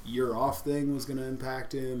whole like year off thing was going to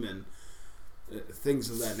impact him and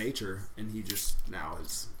things of that nature, and he just now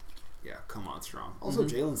is come on strong. Also,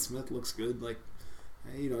 Jalen Smith looks good. Like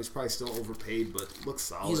he's probably still overpaid, but looks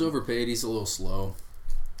solid. He's overpaid. He's a little slow.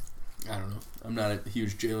 I don't know. I'm not a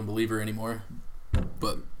huge Jalen believer anymore.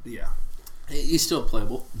 But yeah, he's still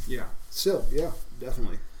playable. Yeah, still, yeah,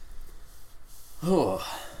 definitely. Oh,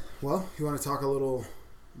 well, you want to talk a little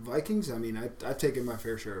Vikings? I mean, I've taken my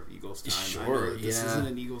fair share of Eagles time. Sure, I know this isn't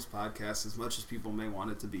an Eagles podcast as much as people may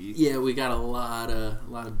want it to be. Yeah, we got a lot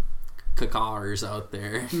of cacars out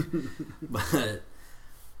there, but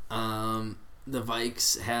the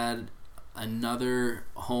Vikes had another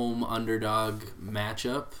home underdog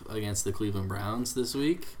matchup against the Cleveland Browns this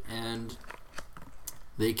week, and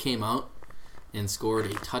they came out and scored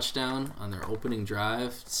a touchdown on their opening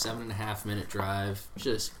drive, 7.5-minute drive,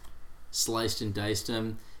 just sliced and diced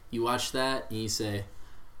them. You watch that and you say,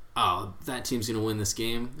 oh, that team's going to win this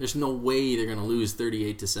game. There's no way they're going to lose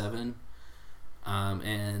 38-7.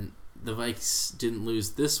 And the Vikes didn't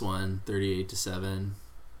lose this one 38-7,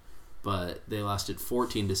 but they lost it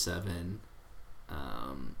 14-7,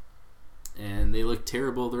 and they looked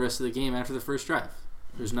terrible the rest of the game after the first drive.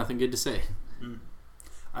 There's nothing good to say. Mm.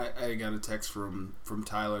 I got a text from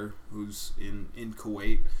Tyler, who's in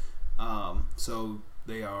Kuwait. So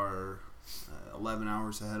they are 11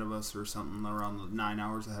 hours ahead of us, or something around 9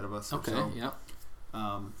 hours ahead of us. Okay, so. yeah.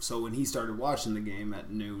 So when he started watching the game at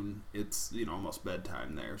noon, it's almost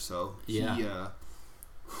bedtime there. So he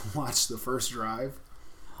watched the first drive,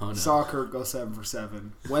 saw Kirk go 7 for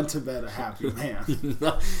 7, went to bed a happy man.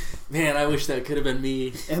 Man, I wish that could have been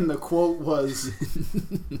me. And the quote was,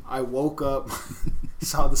 "I woke up,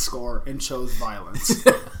 saw the score, and chose violence."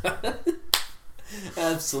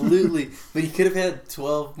 Absolutely. But you could have had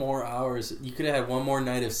 12 more hours. You could have had one more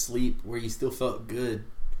night of sleep where you still felt good.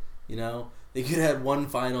 They could have had one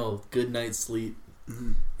final good night's sleep.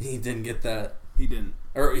 Mm-hmm. He didn't get that. He didn't.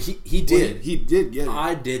 Or he did. Well, he did get it.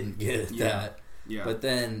 I didn't get that. Yeah. But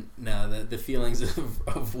then, no, the feelings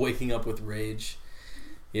of waking up with rage.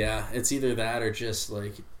 Yeah, it's either that or just,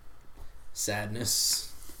 like,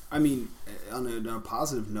 sadness. I mean, on a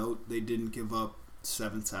positive note, they didn't give up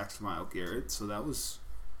 7 sacks from While Garret, so that's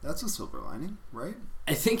a silver lining, right?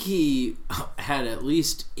 I think he had at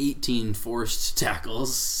least 18 forced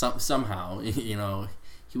tackles somehow. He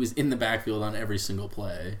was in the backfield on every single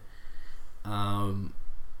play. I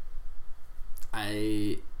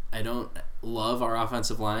don't love our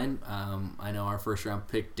offensive line. I know our first round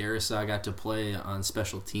pick Darrisaw got to play on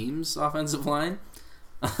special teams offensive line.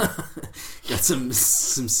 Got some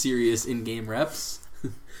serious in-game reps.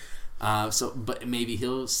 But maybe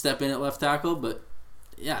he'll step in at left tackle. But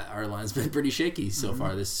yeah, our line's been pretty shaky so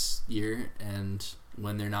far this year, and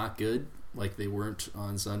when they're not good, like they weren't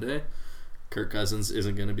on Sunday, Kirk Cousins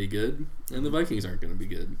isn't going to be good, and the Vikings aren't going to be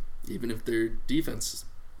good, even if their defense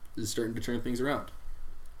is starting to turn things around.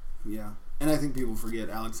 Yeah, and I think people forget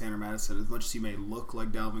Alexander Mattison. As much as he may look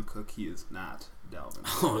like Dalvin Cook, he is not Dalvin.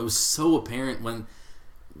 Oh, it was so apparent when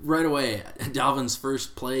right away Dalvin's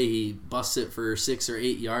first play, he busts it for 6 or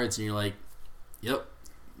 8 yards, and you're like, yep.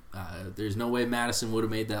 There's no way Madison would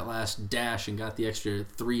have made that last dash and got the extra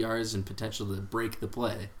 3 yards and potential to break the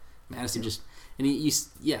play. Madison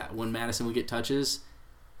when Madison would get touches,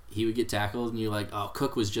 he would get tackled, and you're like, oh,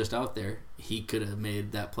 Cook was just out there. He could have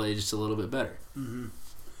made that play just a little bit better. Mm-hmm.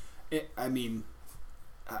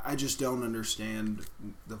 I just don't understand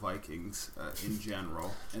the Vikings in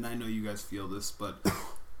general, and I know you guys feel this, but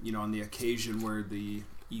on the occasion where the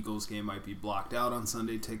Eagles game might be blocked out on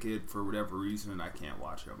Sunday Ticket for whatever reason, and I can't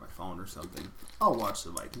watch it on my phone or something, I'll watch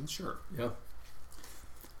the Vikings, sure. Yeah.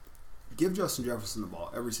 Give Justin Jefferson the ball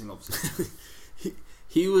every single possession.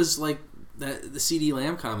 he was like the CD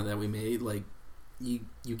Lamb comment that we made, like, you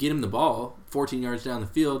get him the ball 14 yards down the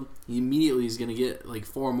field, he immediately is going to get like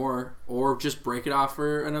 4 more or just break it off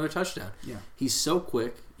for another touchdown. Yeah. He's so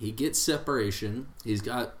quick. He gets separation. He's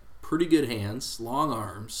got pretty good hands, long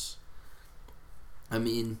arms. I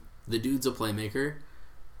mean, the dude's a playmaker.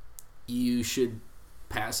 You should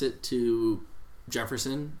pass it to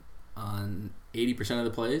Jefferson on 80% of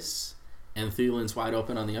the plays, and Thielen's wide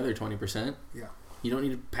open on the other 20%. Yeah. You don't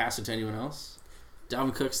need to pass it to anyone else.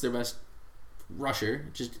 Dalvin Cook's their best rusher.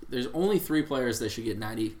 There's only 3 players that should get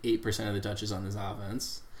 98% of the touches on this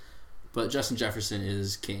offense, but Justin Jefferson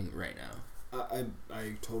is king right now.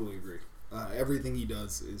 I totally agree. Everything he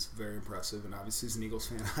does is very impressive, and obviously as an Eagles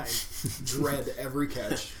fan, I dread every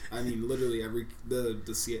catch. I mean, literally during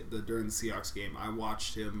the Seahawks game, I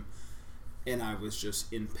watched him, and I was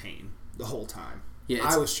just in pain the whole time. Yeah,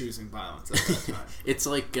 I was choosing violence at that time. It's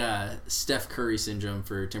like Steph Curry syndrome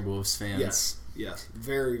for Timberwolves fans. Yes,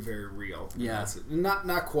 very, very real. Yeah,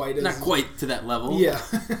 not quite to that level. Yeah,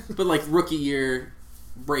 but like rookie year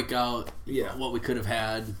breakout. Yeah, what we could have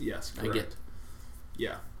had. Yes, correct. I get.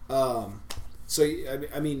 Yeah. So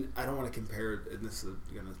I mean, I don't want to compare, and this is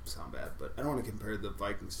going to sound bad, but I don't want to compare the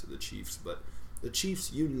Vikings to the Chiefs. But the Chiefs,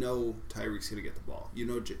 Tyreek's going to get the ball.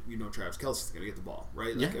 Travis Kelce's going to get the ball,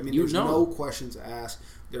 right? Like, yeah, I mean, there's no questions asked.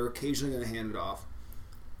 They're occasionally going to hand it off,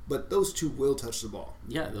 but those two will touch the ball.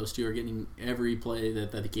 Yeah, those two are getting every play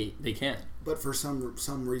that they can. But for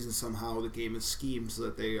some reason, somehow, the game is schemed so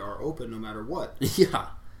that they are open no matter what. Yeah.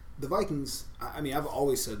 The Vikings, I mean, I've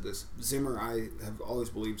always said this. Zimmer, I have always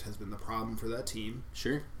believed, has been the problem for that team.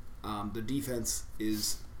 Sure. The defense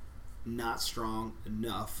is not strong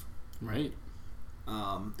enough. Right.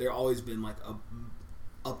 They've always been like a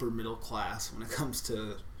upper middle class when it comes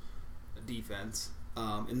to defense.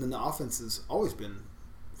 And then the offense has always been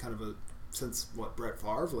kind of since Brett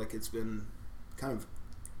Favre, like it's been kind of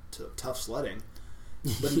tough sledding.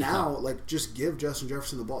 But now, like, just give Justin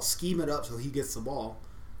Jefferson the ball. Scheme it up so he gets the ball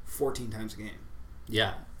 14 times a game.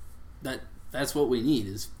 Yeah. That's what we need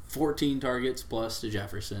is 14 targets plus to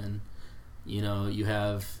Jefferson. You know, you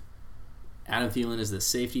have Adam Thielen as the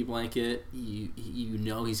safety blanket. You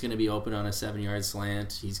know he's going to be open on a 7-yard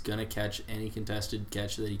slant. He's going to catch any contested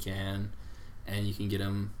catch that he can. And you can get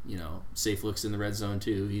him, you know, safe looks in the red zone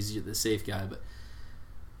too. He's the safe guy.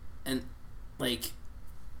 And, like,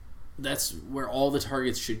 that's where all the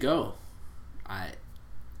targets should go.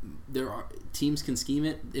 Teams can scheme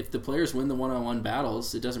it. If the players win the one-on-one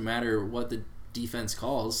battles, it doesn't matter what the defense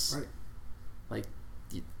calls. Right. Like,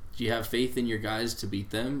 do you have faith in your guys to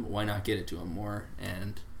beat them? Why not get it to them more?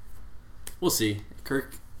 And we'll see.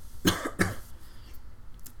 Kirk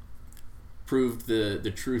proved the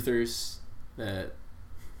truthers that,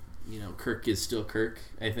 you know, Kirk is still Kirk,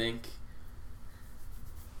 I think.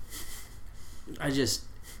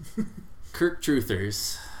 Kirk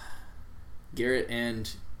truthers, Garrett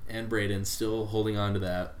and Braydon still holding on to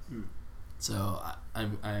that. So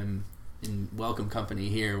I'm in welcome company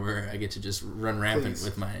here where I get to just run rampant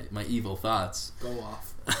with my evil thoughts. Go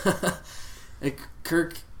off. Like,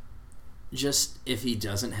 Kirk, just if he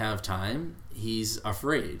doesn't have time, he's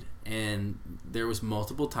afraid. And there was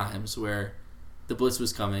multiple times where the blitz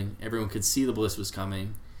was coming. Everyone could see the blitz was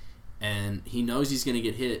coming. And he knows he's going to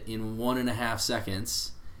get hit in 1.5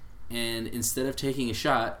 seconds. And instead of taking a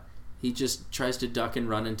shot, he just tries to duck and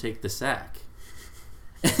run and take the sack.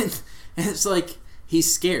 And it's like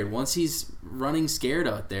he's scared. Once he's running scared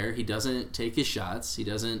out there, he doesn't take his shots. He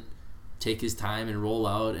doesn't take his time and roll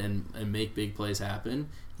out and make big plays happen.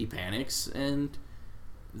 He panics, and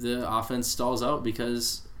the offense stalls out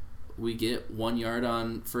because we get 1 yard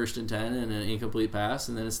on 1st and 10 and an incomplete pass,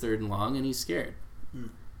 and then it's 3rd and long, and he's scared.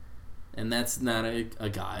 And that's not a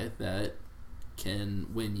guy that can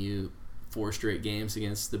win you 4 straight games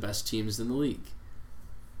against the best teams in the league.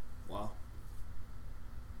 Wow.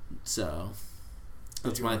 So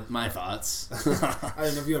that's my thoughts. I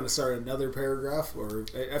don't know if you want to start another paragraph, or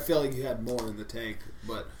I feel like you had more in the tank,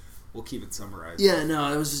 but we'll keep it summarized. Yeah,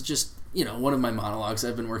 no, it was just, you know, one of my monologues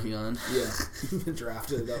I've been working on. Yeah, you've been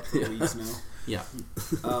drafted up for weeks now. Yeah.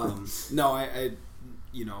 No, I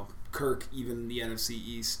you know, Kirk, even the NFC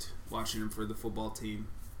East, watching him for the football team,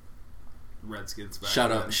 Redskins back shout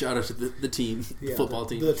then. out to the team, the football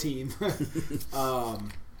team. The team.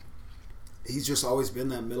 He's just always been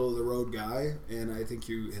that middle of the road guy, and I think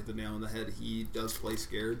you hit the nail on the head. He does play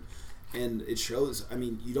scared, and it shows. I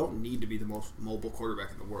mean, you don't need to be the most mobile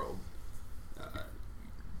quarterback in the world.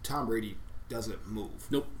 Tom Brady doesn't move.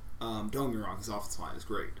 Nope. Don't get me wrong, his offensive line is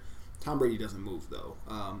great. Tom Brady doesn't move, though.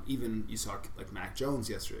 Even you saw like Mac Jones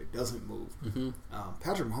yesterday, doesn't move. Mm-hmm.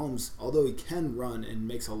 Patrick Mahomes, although he can run and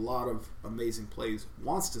makes a lot of amazing plays,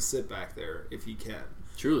 wants to sit back there if he can.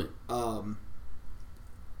 Truly.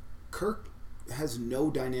 Kirk has no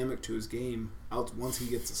dynamic to his game out once he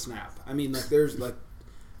gets a snap. I mean, like, there's like,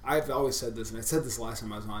 I've always said this, and I said this last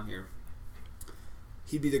time I was on here.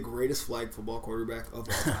 He'd be the greatest flag football quarterback of all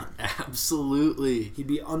time. Absolutely. He'd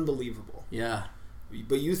be unbelievable. Yeah.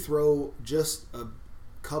 But you throw just a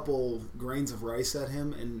couple grains of rice at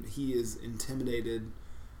him, and he is intimidated,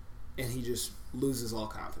 and he just loses all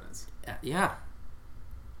confidence. Yeah.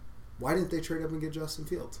 Why didn't they trade up and get Justin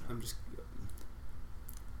Fields?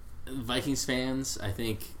 Vikings fans, I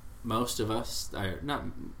think most of us, are not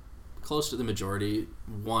close to the majority,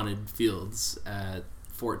 wanted Fields at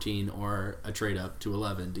 14 or a trade up to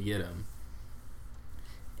 11 to get him.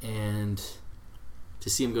 And to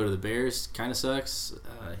see him go to the Bears kind of sucks.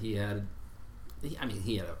 He had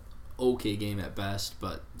an okay game at best,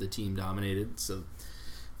 but the team dominated, so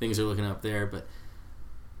things are looking up there. But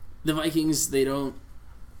the Vikings, they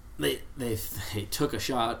took a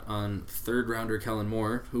shot on 3rd rounder Kellen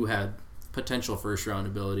Moore, who had potential 1st round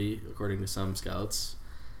ability according to some scouts,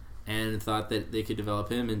 and thought that they could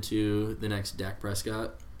develop him into the next Dak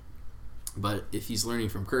Prescott. But if he's learning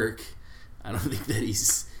from Kirk, I don't think that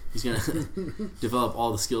he's going to develop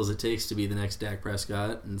all the skills it takes to be the next Dak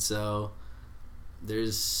Prescott. And so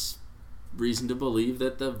there's reason to believe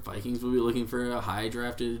that the Vikings will be looking for a high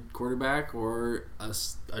drafted quarterback or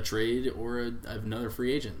a trade or another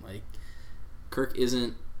free agent. Like, Kirk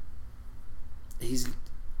isn't... He's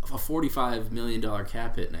a $45 million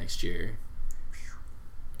cap hit next year.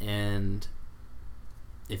 And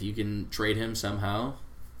if you can trade him somehow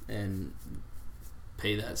and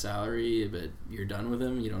pay that salary, but you're done with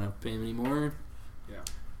him, you don't have to pay him anymore.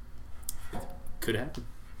 Yeah. Could happen.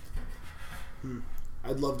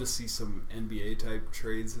 I'd love to see some NBA type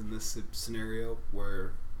trades in this scenario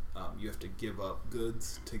where you have to give up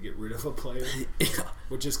goods to get rid of a player, Yeah.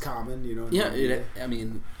 which is common, you know. I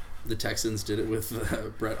mean, the Texans did it with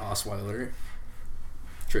Brett Osweiler.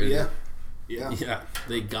 Traded. Yeah.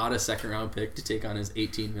 They got a second-round pick to take on his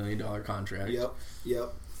 $18 million contract.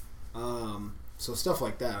 Yep. So stuff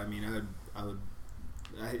like that. I mean,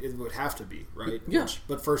 it would have to be, right? Yeah.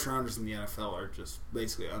 But first rounders in the NFL are just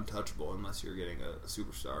basically untouchable unless you're getting a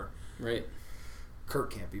superstar. Right.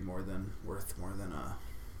 Kirk can't be worth more than a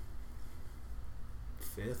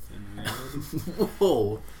fifth in reality.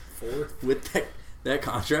 Whoa. Fourth? With that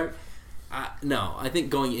contract? No, I think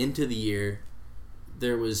going into the year,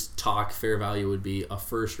 there was talk fair value would be a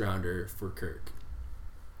first rounder for Kirk.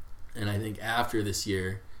 And I think after this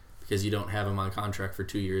year, because you don't have him on contract for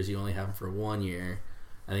 2 years, you only have him for 1 year,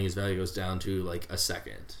 I think his value goes down to like a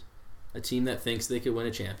second. A team that thinks they could win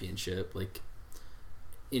a championship, like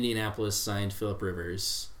Indianapolis signed Phillip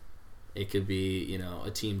Rivers. It could be,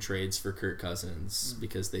 a team trades for Kirk Cousins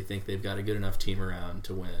because they think they've got a good enough team around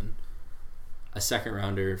to win. A second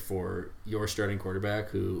rounder for your starting quarterback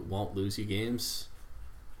who won't lose you games,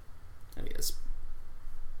 I guess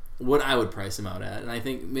what I would price him out at. And I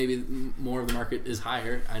think maybe more of the market is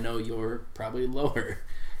higher. I know you're probably lower.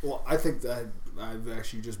 Well, I think that I've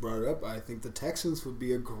actually just brought it up. I think the Texans would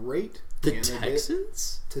be a great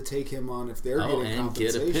Texans to take him on if they're getting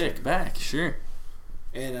compensation. Get a pick back, sure.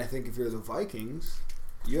 And I think if you're the Vikings,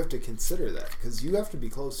 you have to consider that because you have to be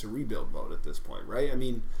close to rebuild mode at this point, right? I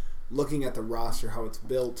mean, looking at the roster, how it's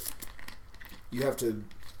built, you have to,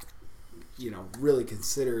 really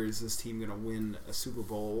consider, is this team going to win a Super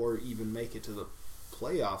Bowl or even make it to the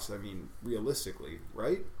playoffs? I mean, realistically,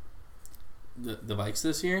 right? The Vikes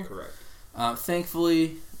this year? Correct.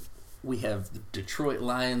 Thankfully, we have the Detroit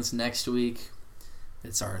Lions next week.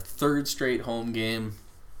 It's our third straight home game.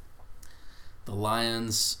 The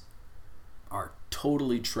Lions are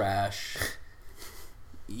totally trash.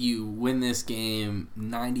 You win this game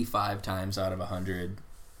 95 times out of 100.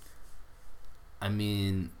 I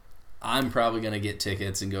mean, I'm probably going to get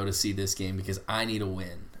tickets and go to see this game because I need a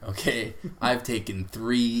win, okay? I've taken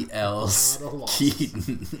 3 L's.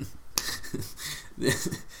 Keaton.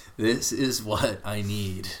 This is what I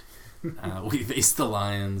need. We face the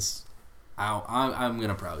Lions. I'm going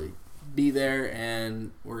to probably be there,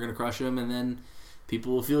 and we're going to crush them, and then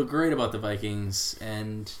people will feel great about the Vikings,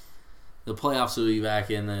 and the playoffs will be back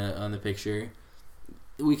on the picture.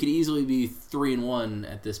 We could easily be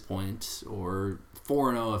 3-1 at this point, or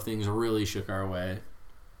 4-0 if things really shook our way.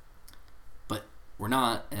 But we're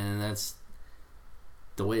not, and that's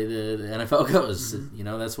the way the NFL goes.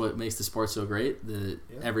 Mm-hmm. That's what makes the sport so great.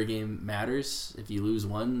 Every game matters. If you lose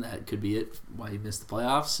one, that could be it. Why you miss the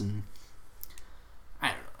playoffs, and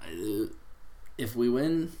I don't know. If we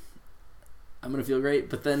win, I'm gonna feel great.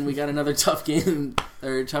 But then we got another tough game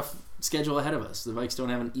or tough schedule ahead of us. The Vikes don't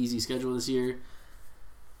have an easy schedule this year.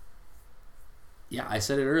 Yeah, I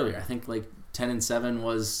said it earlier. I think 10-7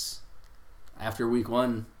 was after week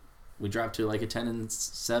 1. We dropped to a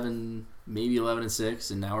 10-7, maybe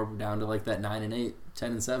 11-6, and now we're down to that 9-8,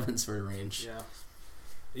 10-7 sort of range.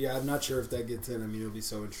 Yeah. I'm not sure if that gets in. I mean, it'll be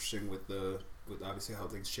so interesting with obviously how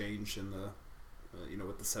things change and the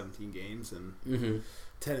with the 17 games, and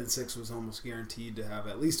 10-6 was almost guaranteed to have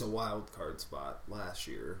at least a wild card spot last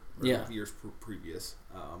year or years previous.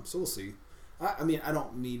 So we'll see. I mean, I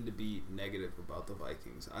don't mean to be negative about the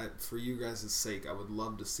Vikings. For you guys' sake, I would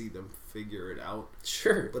love to see them figure it out.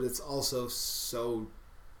 Sure. But it's also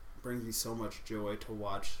brings me so much joy to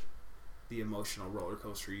watch the emotional roller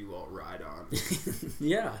coaster you all ride on.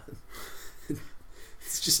 Yeah.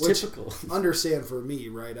 It's just typical. Understand for me,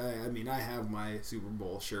 right? I mean, I have my Super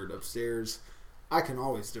Bowl shirt upstairs. I can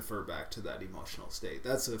always defer back to that emotional state.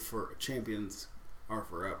 That's for champions are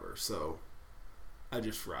forever. So I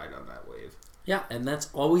just ride on that wave. Yeah, and that's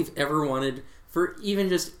all we've ever wanted for even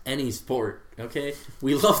just any sport, okay?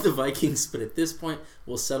 We love the Vikings, but at this point,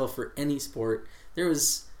 we'll settle for any sport. There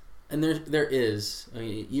is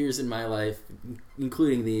years in my life,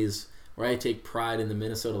 including these, where I take pride in the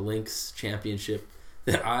Minnesota Lynx championship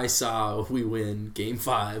that I saw we win Game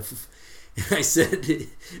 5. And I said,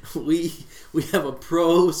 we have a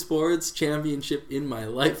pro sports championship in my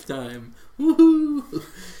lifetime. Woohoo!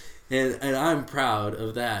 And I'm proud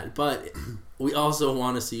of that. But we also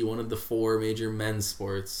want to see one of the 4 major men's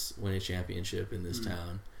sports win a championship in this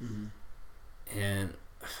town. Mm-hmm. And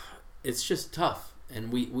it's just tough.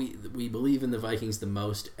 And we believe in the Vikings the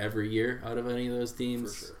most every year out of any of those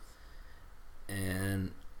teams. For sure.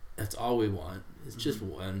 And that's all we want. It's just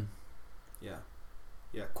one. Yeah.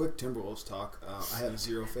 Yeah, quick Timberwolves talk. I have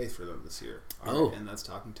zero faith for them this year. Right, and that's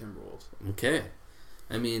talking Timberwolves. Okay.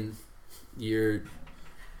 I mean, you're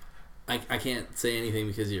I can't say anything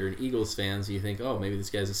because you're an Eagles fan, so you think, oh, maybe this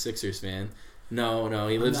guy's a Sixers fan. No,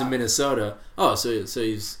 he lives in Minnesota. Oh, so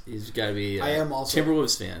he's got to be I am also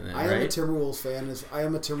Timberwolves fan then, I am a Timberwolves fan.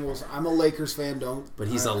 I'm a Lakers fan, But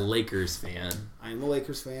he's a Lakers fan. I am a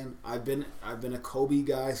Lakers fan. I've been a Kobe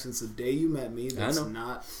guy since the day you met me. This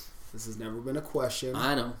has never been a question.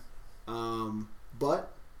 I know.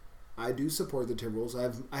 But I do support the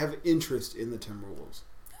Timberwolves. I have interest in the Timberwolves.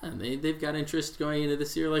 Yeah, they've got interest going into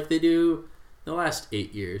this year like they do the last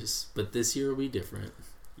 8 years, but this year will be different.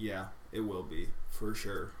 Yeah. It will be, for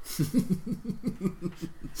sure.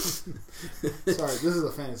 Sorry, this is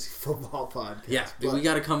a fantasy football podcast. Yeah, but we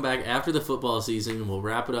got to come back after the football season. We'll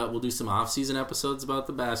wrap it up. We'll do some off-season episodes about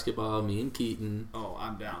the basketball, me and Keaton. Oh,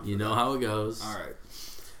 I'm down. You know how it goes. All right.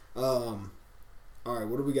 All right,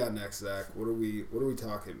 what do we got next, Zach? What are we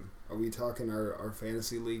talking? Are we talking our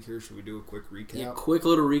fantasy league here? Should we do a quick recap? Yeah, quick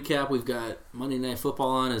little recap. We've got Monday Night Football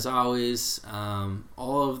on as always.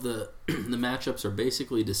 All of the the matchups are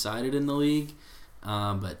basically decided in the league.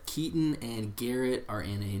 But Keaton and Garrett are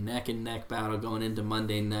in a neck-and-neck battle going into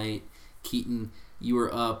Monday night. Keaton, you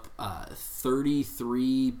were up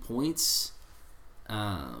 33 points.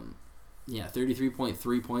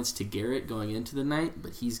 33.3 points to Garrett going into the night.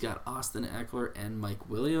 But he's got Austin Eckler and Mike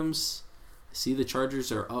Williams. I see the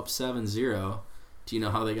Chargers are up 7-0. Do you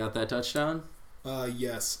know how they got that touchdown?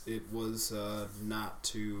 Yes, it was not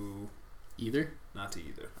to either. Not to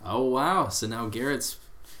either. Oh, wow. So now Garrett's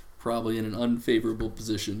probably in an unfavorable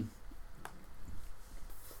position.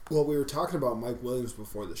 Well, we were talking about Mike Williams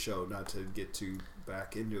before the show, not to get too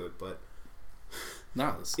back into it, but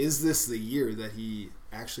is this the year that he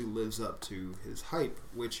actually lives up to his hype?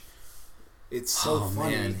 Which it's so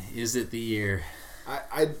funny. Man, is it the year?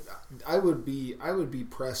 I would be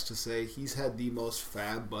pressed to say he's had the most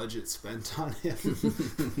fab budget spent on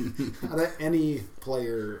him out of any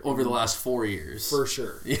player over the last 4 years, for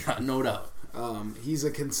sure. Yeah, no doubt. He's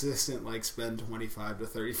a consistent spend $25 to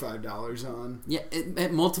 $35 on. Yeah,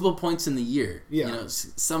 at multiple points in the year. Yeah, you know,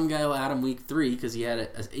 some guy will add him week 3 because he had an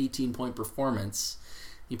 18-point performance.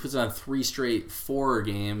 He puts on 3 straight 4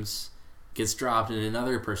 games, gets dropped, and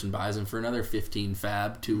another person buys him for another 15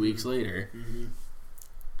 fab 2 weeks later. Mm-hmm.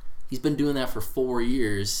 He's been doing that for 4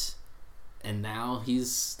 years, and now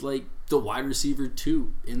he's like the wide receiver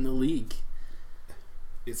 2 in the league.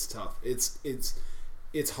 It's tough. It's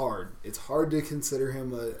hard. It's hard to consider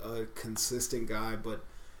him a consistent guy, but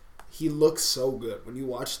he looks so good. When you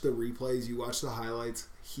watch the replays, you watch the highlights,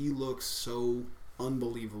 he looks so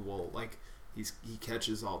unbelievable. He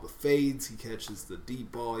catches all the fades, he catches the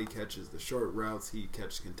deep ball, he catches the short routes, he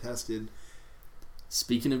catches contested.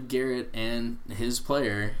 Speaking of Garrett and his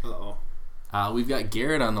player, we've got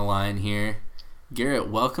Garrett on the line here. Garrett,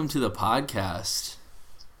 welcome to the podcast.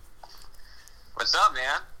 What's up,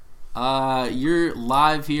 man? You're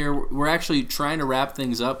live here. We're actually trying to wrap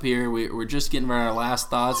things up here. We're just getting our last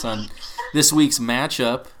thoughts on this week's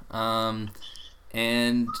matchup.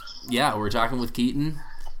 And yeah, we're talking with Keaton.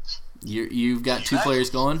 You've got 2 players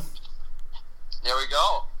going. There we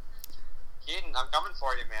go. Keaton, I'm coming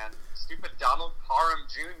for you, man. Stupid Donald Parham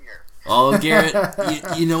Jr. Oh, Garrett,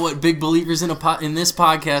 you know what big believers in this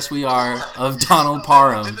podcast we are of Donald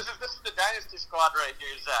Parham. This is the dynasty squad right here,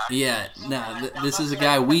 Zack. Yeah, this is a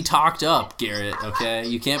guy we talked up, Garrett, okay?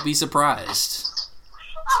 You can't be surprised.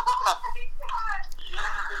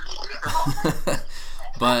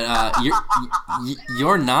 But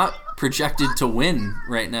you're not projected to win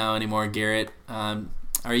right now anymore, Garrett.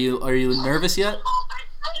 Are you nervous yet?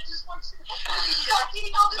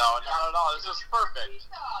 No, not at all. This is perfect.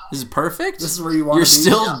 This is perfect? This is where you want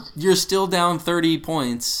to be. You're still down 30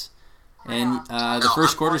 points, and the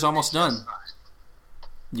first quarter's almost done.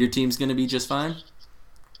 Your team's going to be just fine?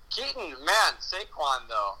 Keaton, man, Saquon,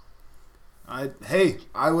 though. I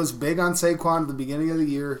was big on Saquon at the beginning of the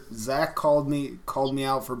year. Zach called me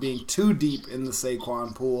out for being too deep in the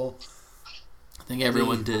Saquon pool. I think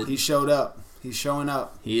everyone did. He showed up. He's showing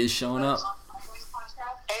up. He is showing up.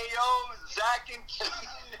 Hey, yo, Zack and Keaton.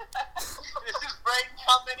 This is Braydon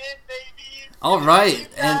coming in, baby. All right,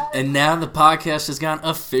 and now the podcast has gone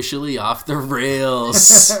officially off the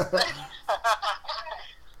rails. You guys,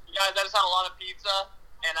 I just had a lot of pizza,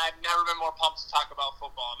 and I've never been more pumped to talk about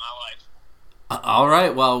football in my life. All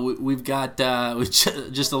right, well, we've got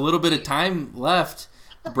just a little bit of time left.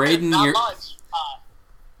 Braydon, Not much,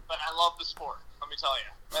 but I love the sport, let me tell you.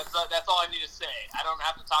 That's all I need to say. I don't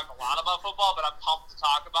have to talk a lot about football, but I'm pumped to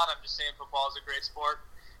talk about it. I'm just saying football is a great sport,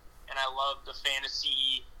 and I love the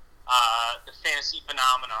fantasy the fantasy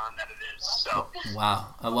phenomenon that it is. So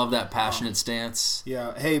Wow, I love that passionate stance.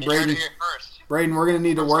 Yeah. Hey, you heard Braydon. it here first. Braydon, we're gonna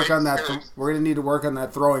need to work on that. Good. We're gonna need to work on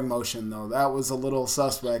that throwing motion, though. That was a little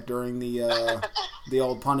suspect during the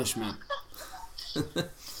old punishment. Hey,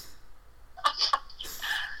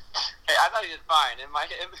 I thought he did fine. It might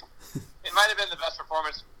have been the best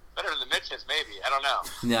performance, better than Mitch's, maybe. I don't know.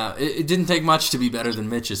 Yeah, it didn't take much to be better than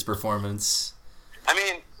Mitch's performance. I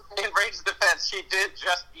mean, in Brady's defense, he did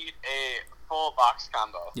just eat a full box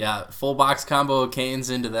combo. Yeah, full box combo of Canes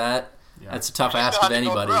into that. Yeah. That's a tough He ask still of had to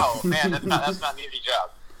go anybody. throw. Man, that's not an easy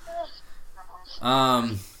job.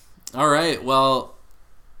 All right, well,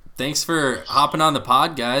 thanks for hopping on the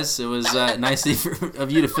pod, guys. It was nice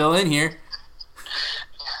of you to fill in here.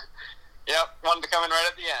 Yep, wanted to come in right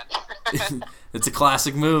at the end. It's a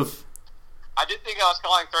classic move. I did think I was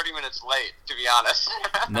calling 30 minutes late, to be honest.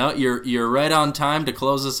 No, you're right on time to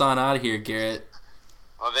close us on out of here, Garrett.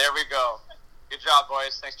 Well, there we go. Good job,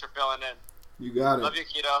 boys. Thanks for filling in. You got it. Love you,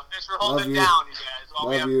 Keto. Thanks for holding Love it you. down, you guys.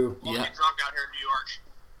 While Love you. While Yeah. we get drunk out here in New York.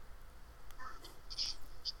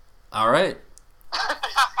 All right.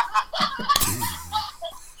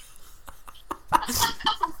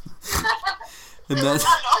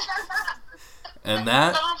 and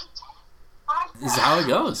that is how it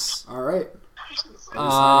goes. All right. Are we signing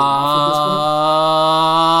off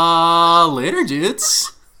at this point? Later,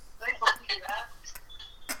 dudes.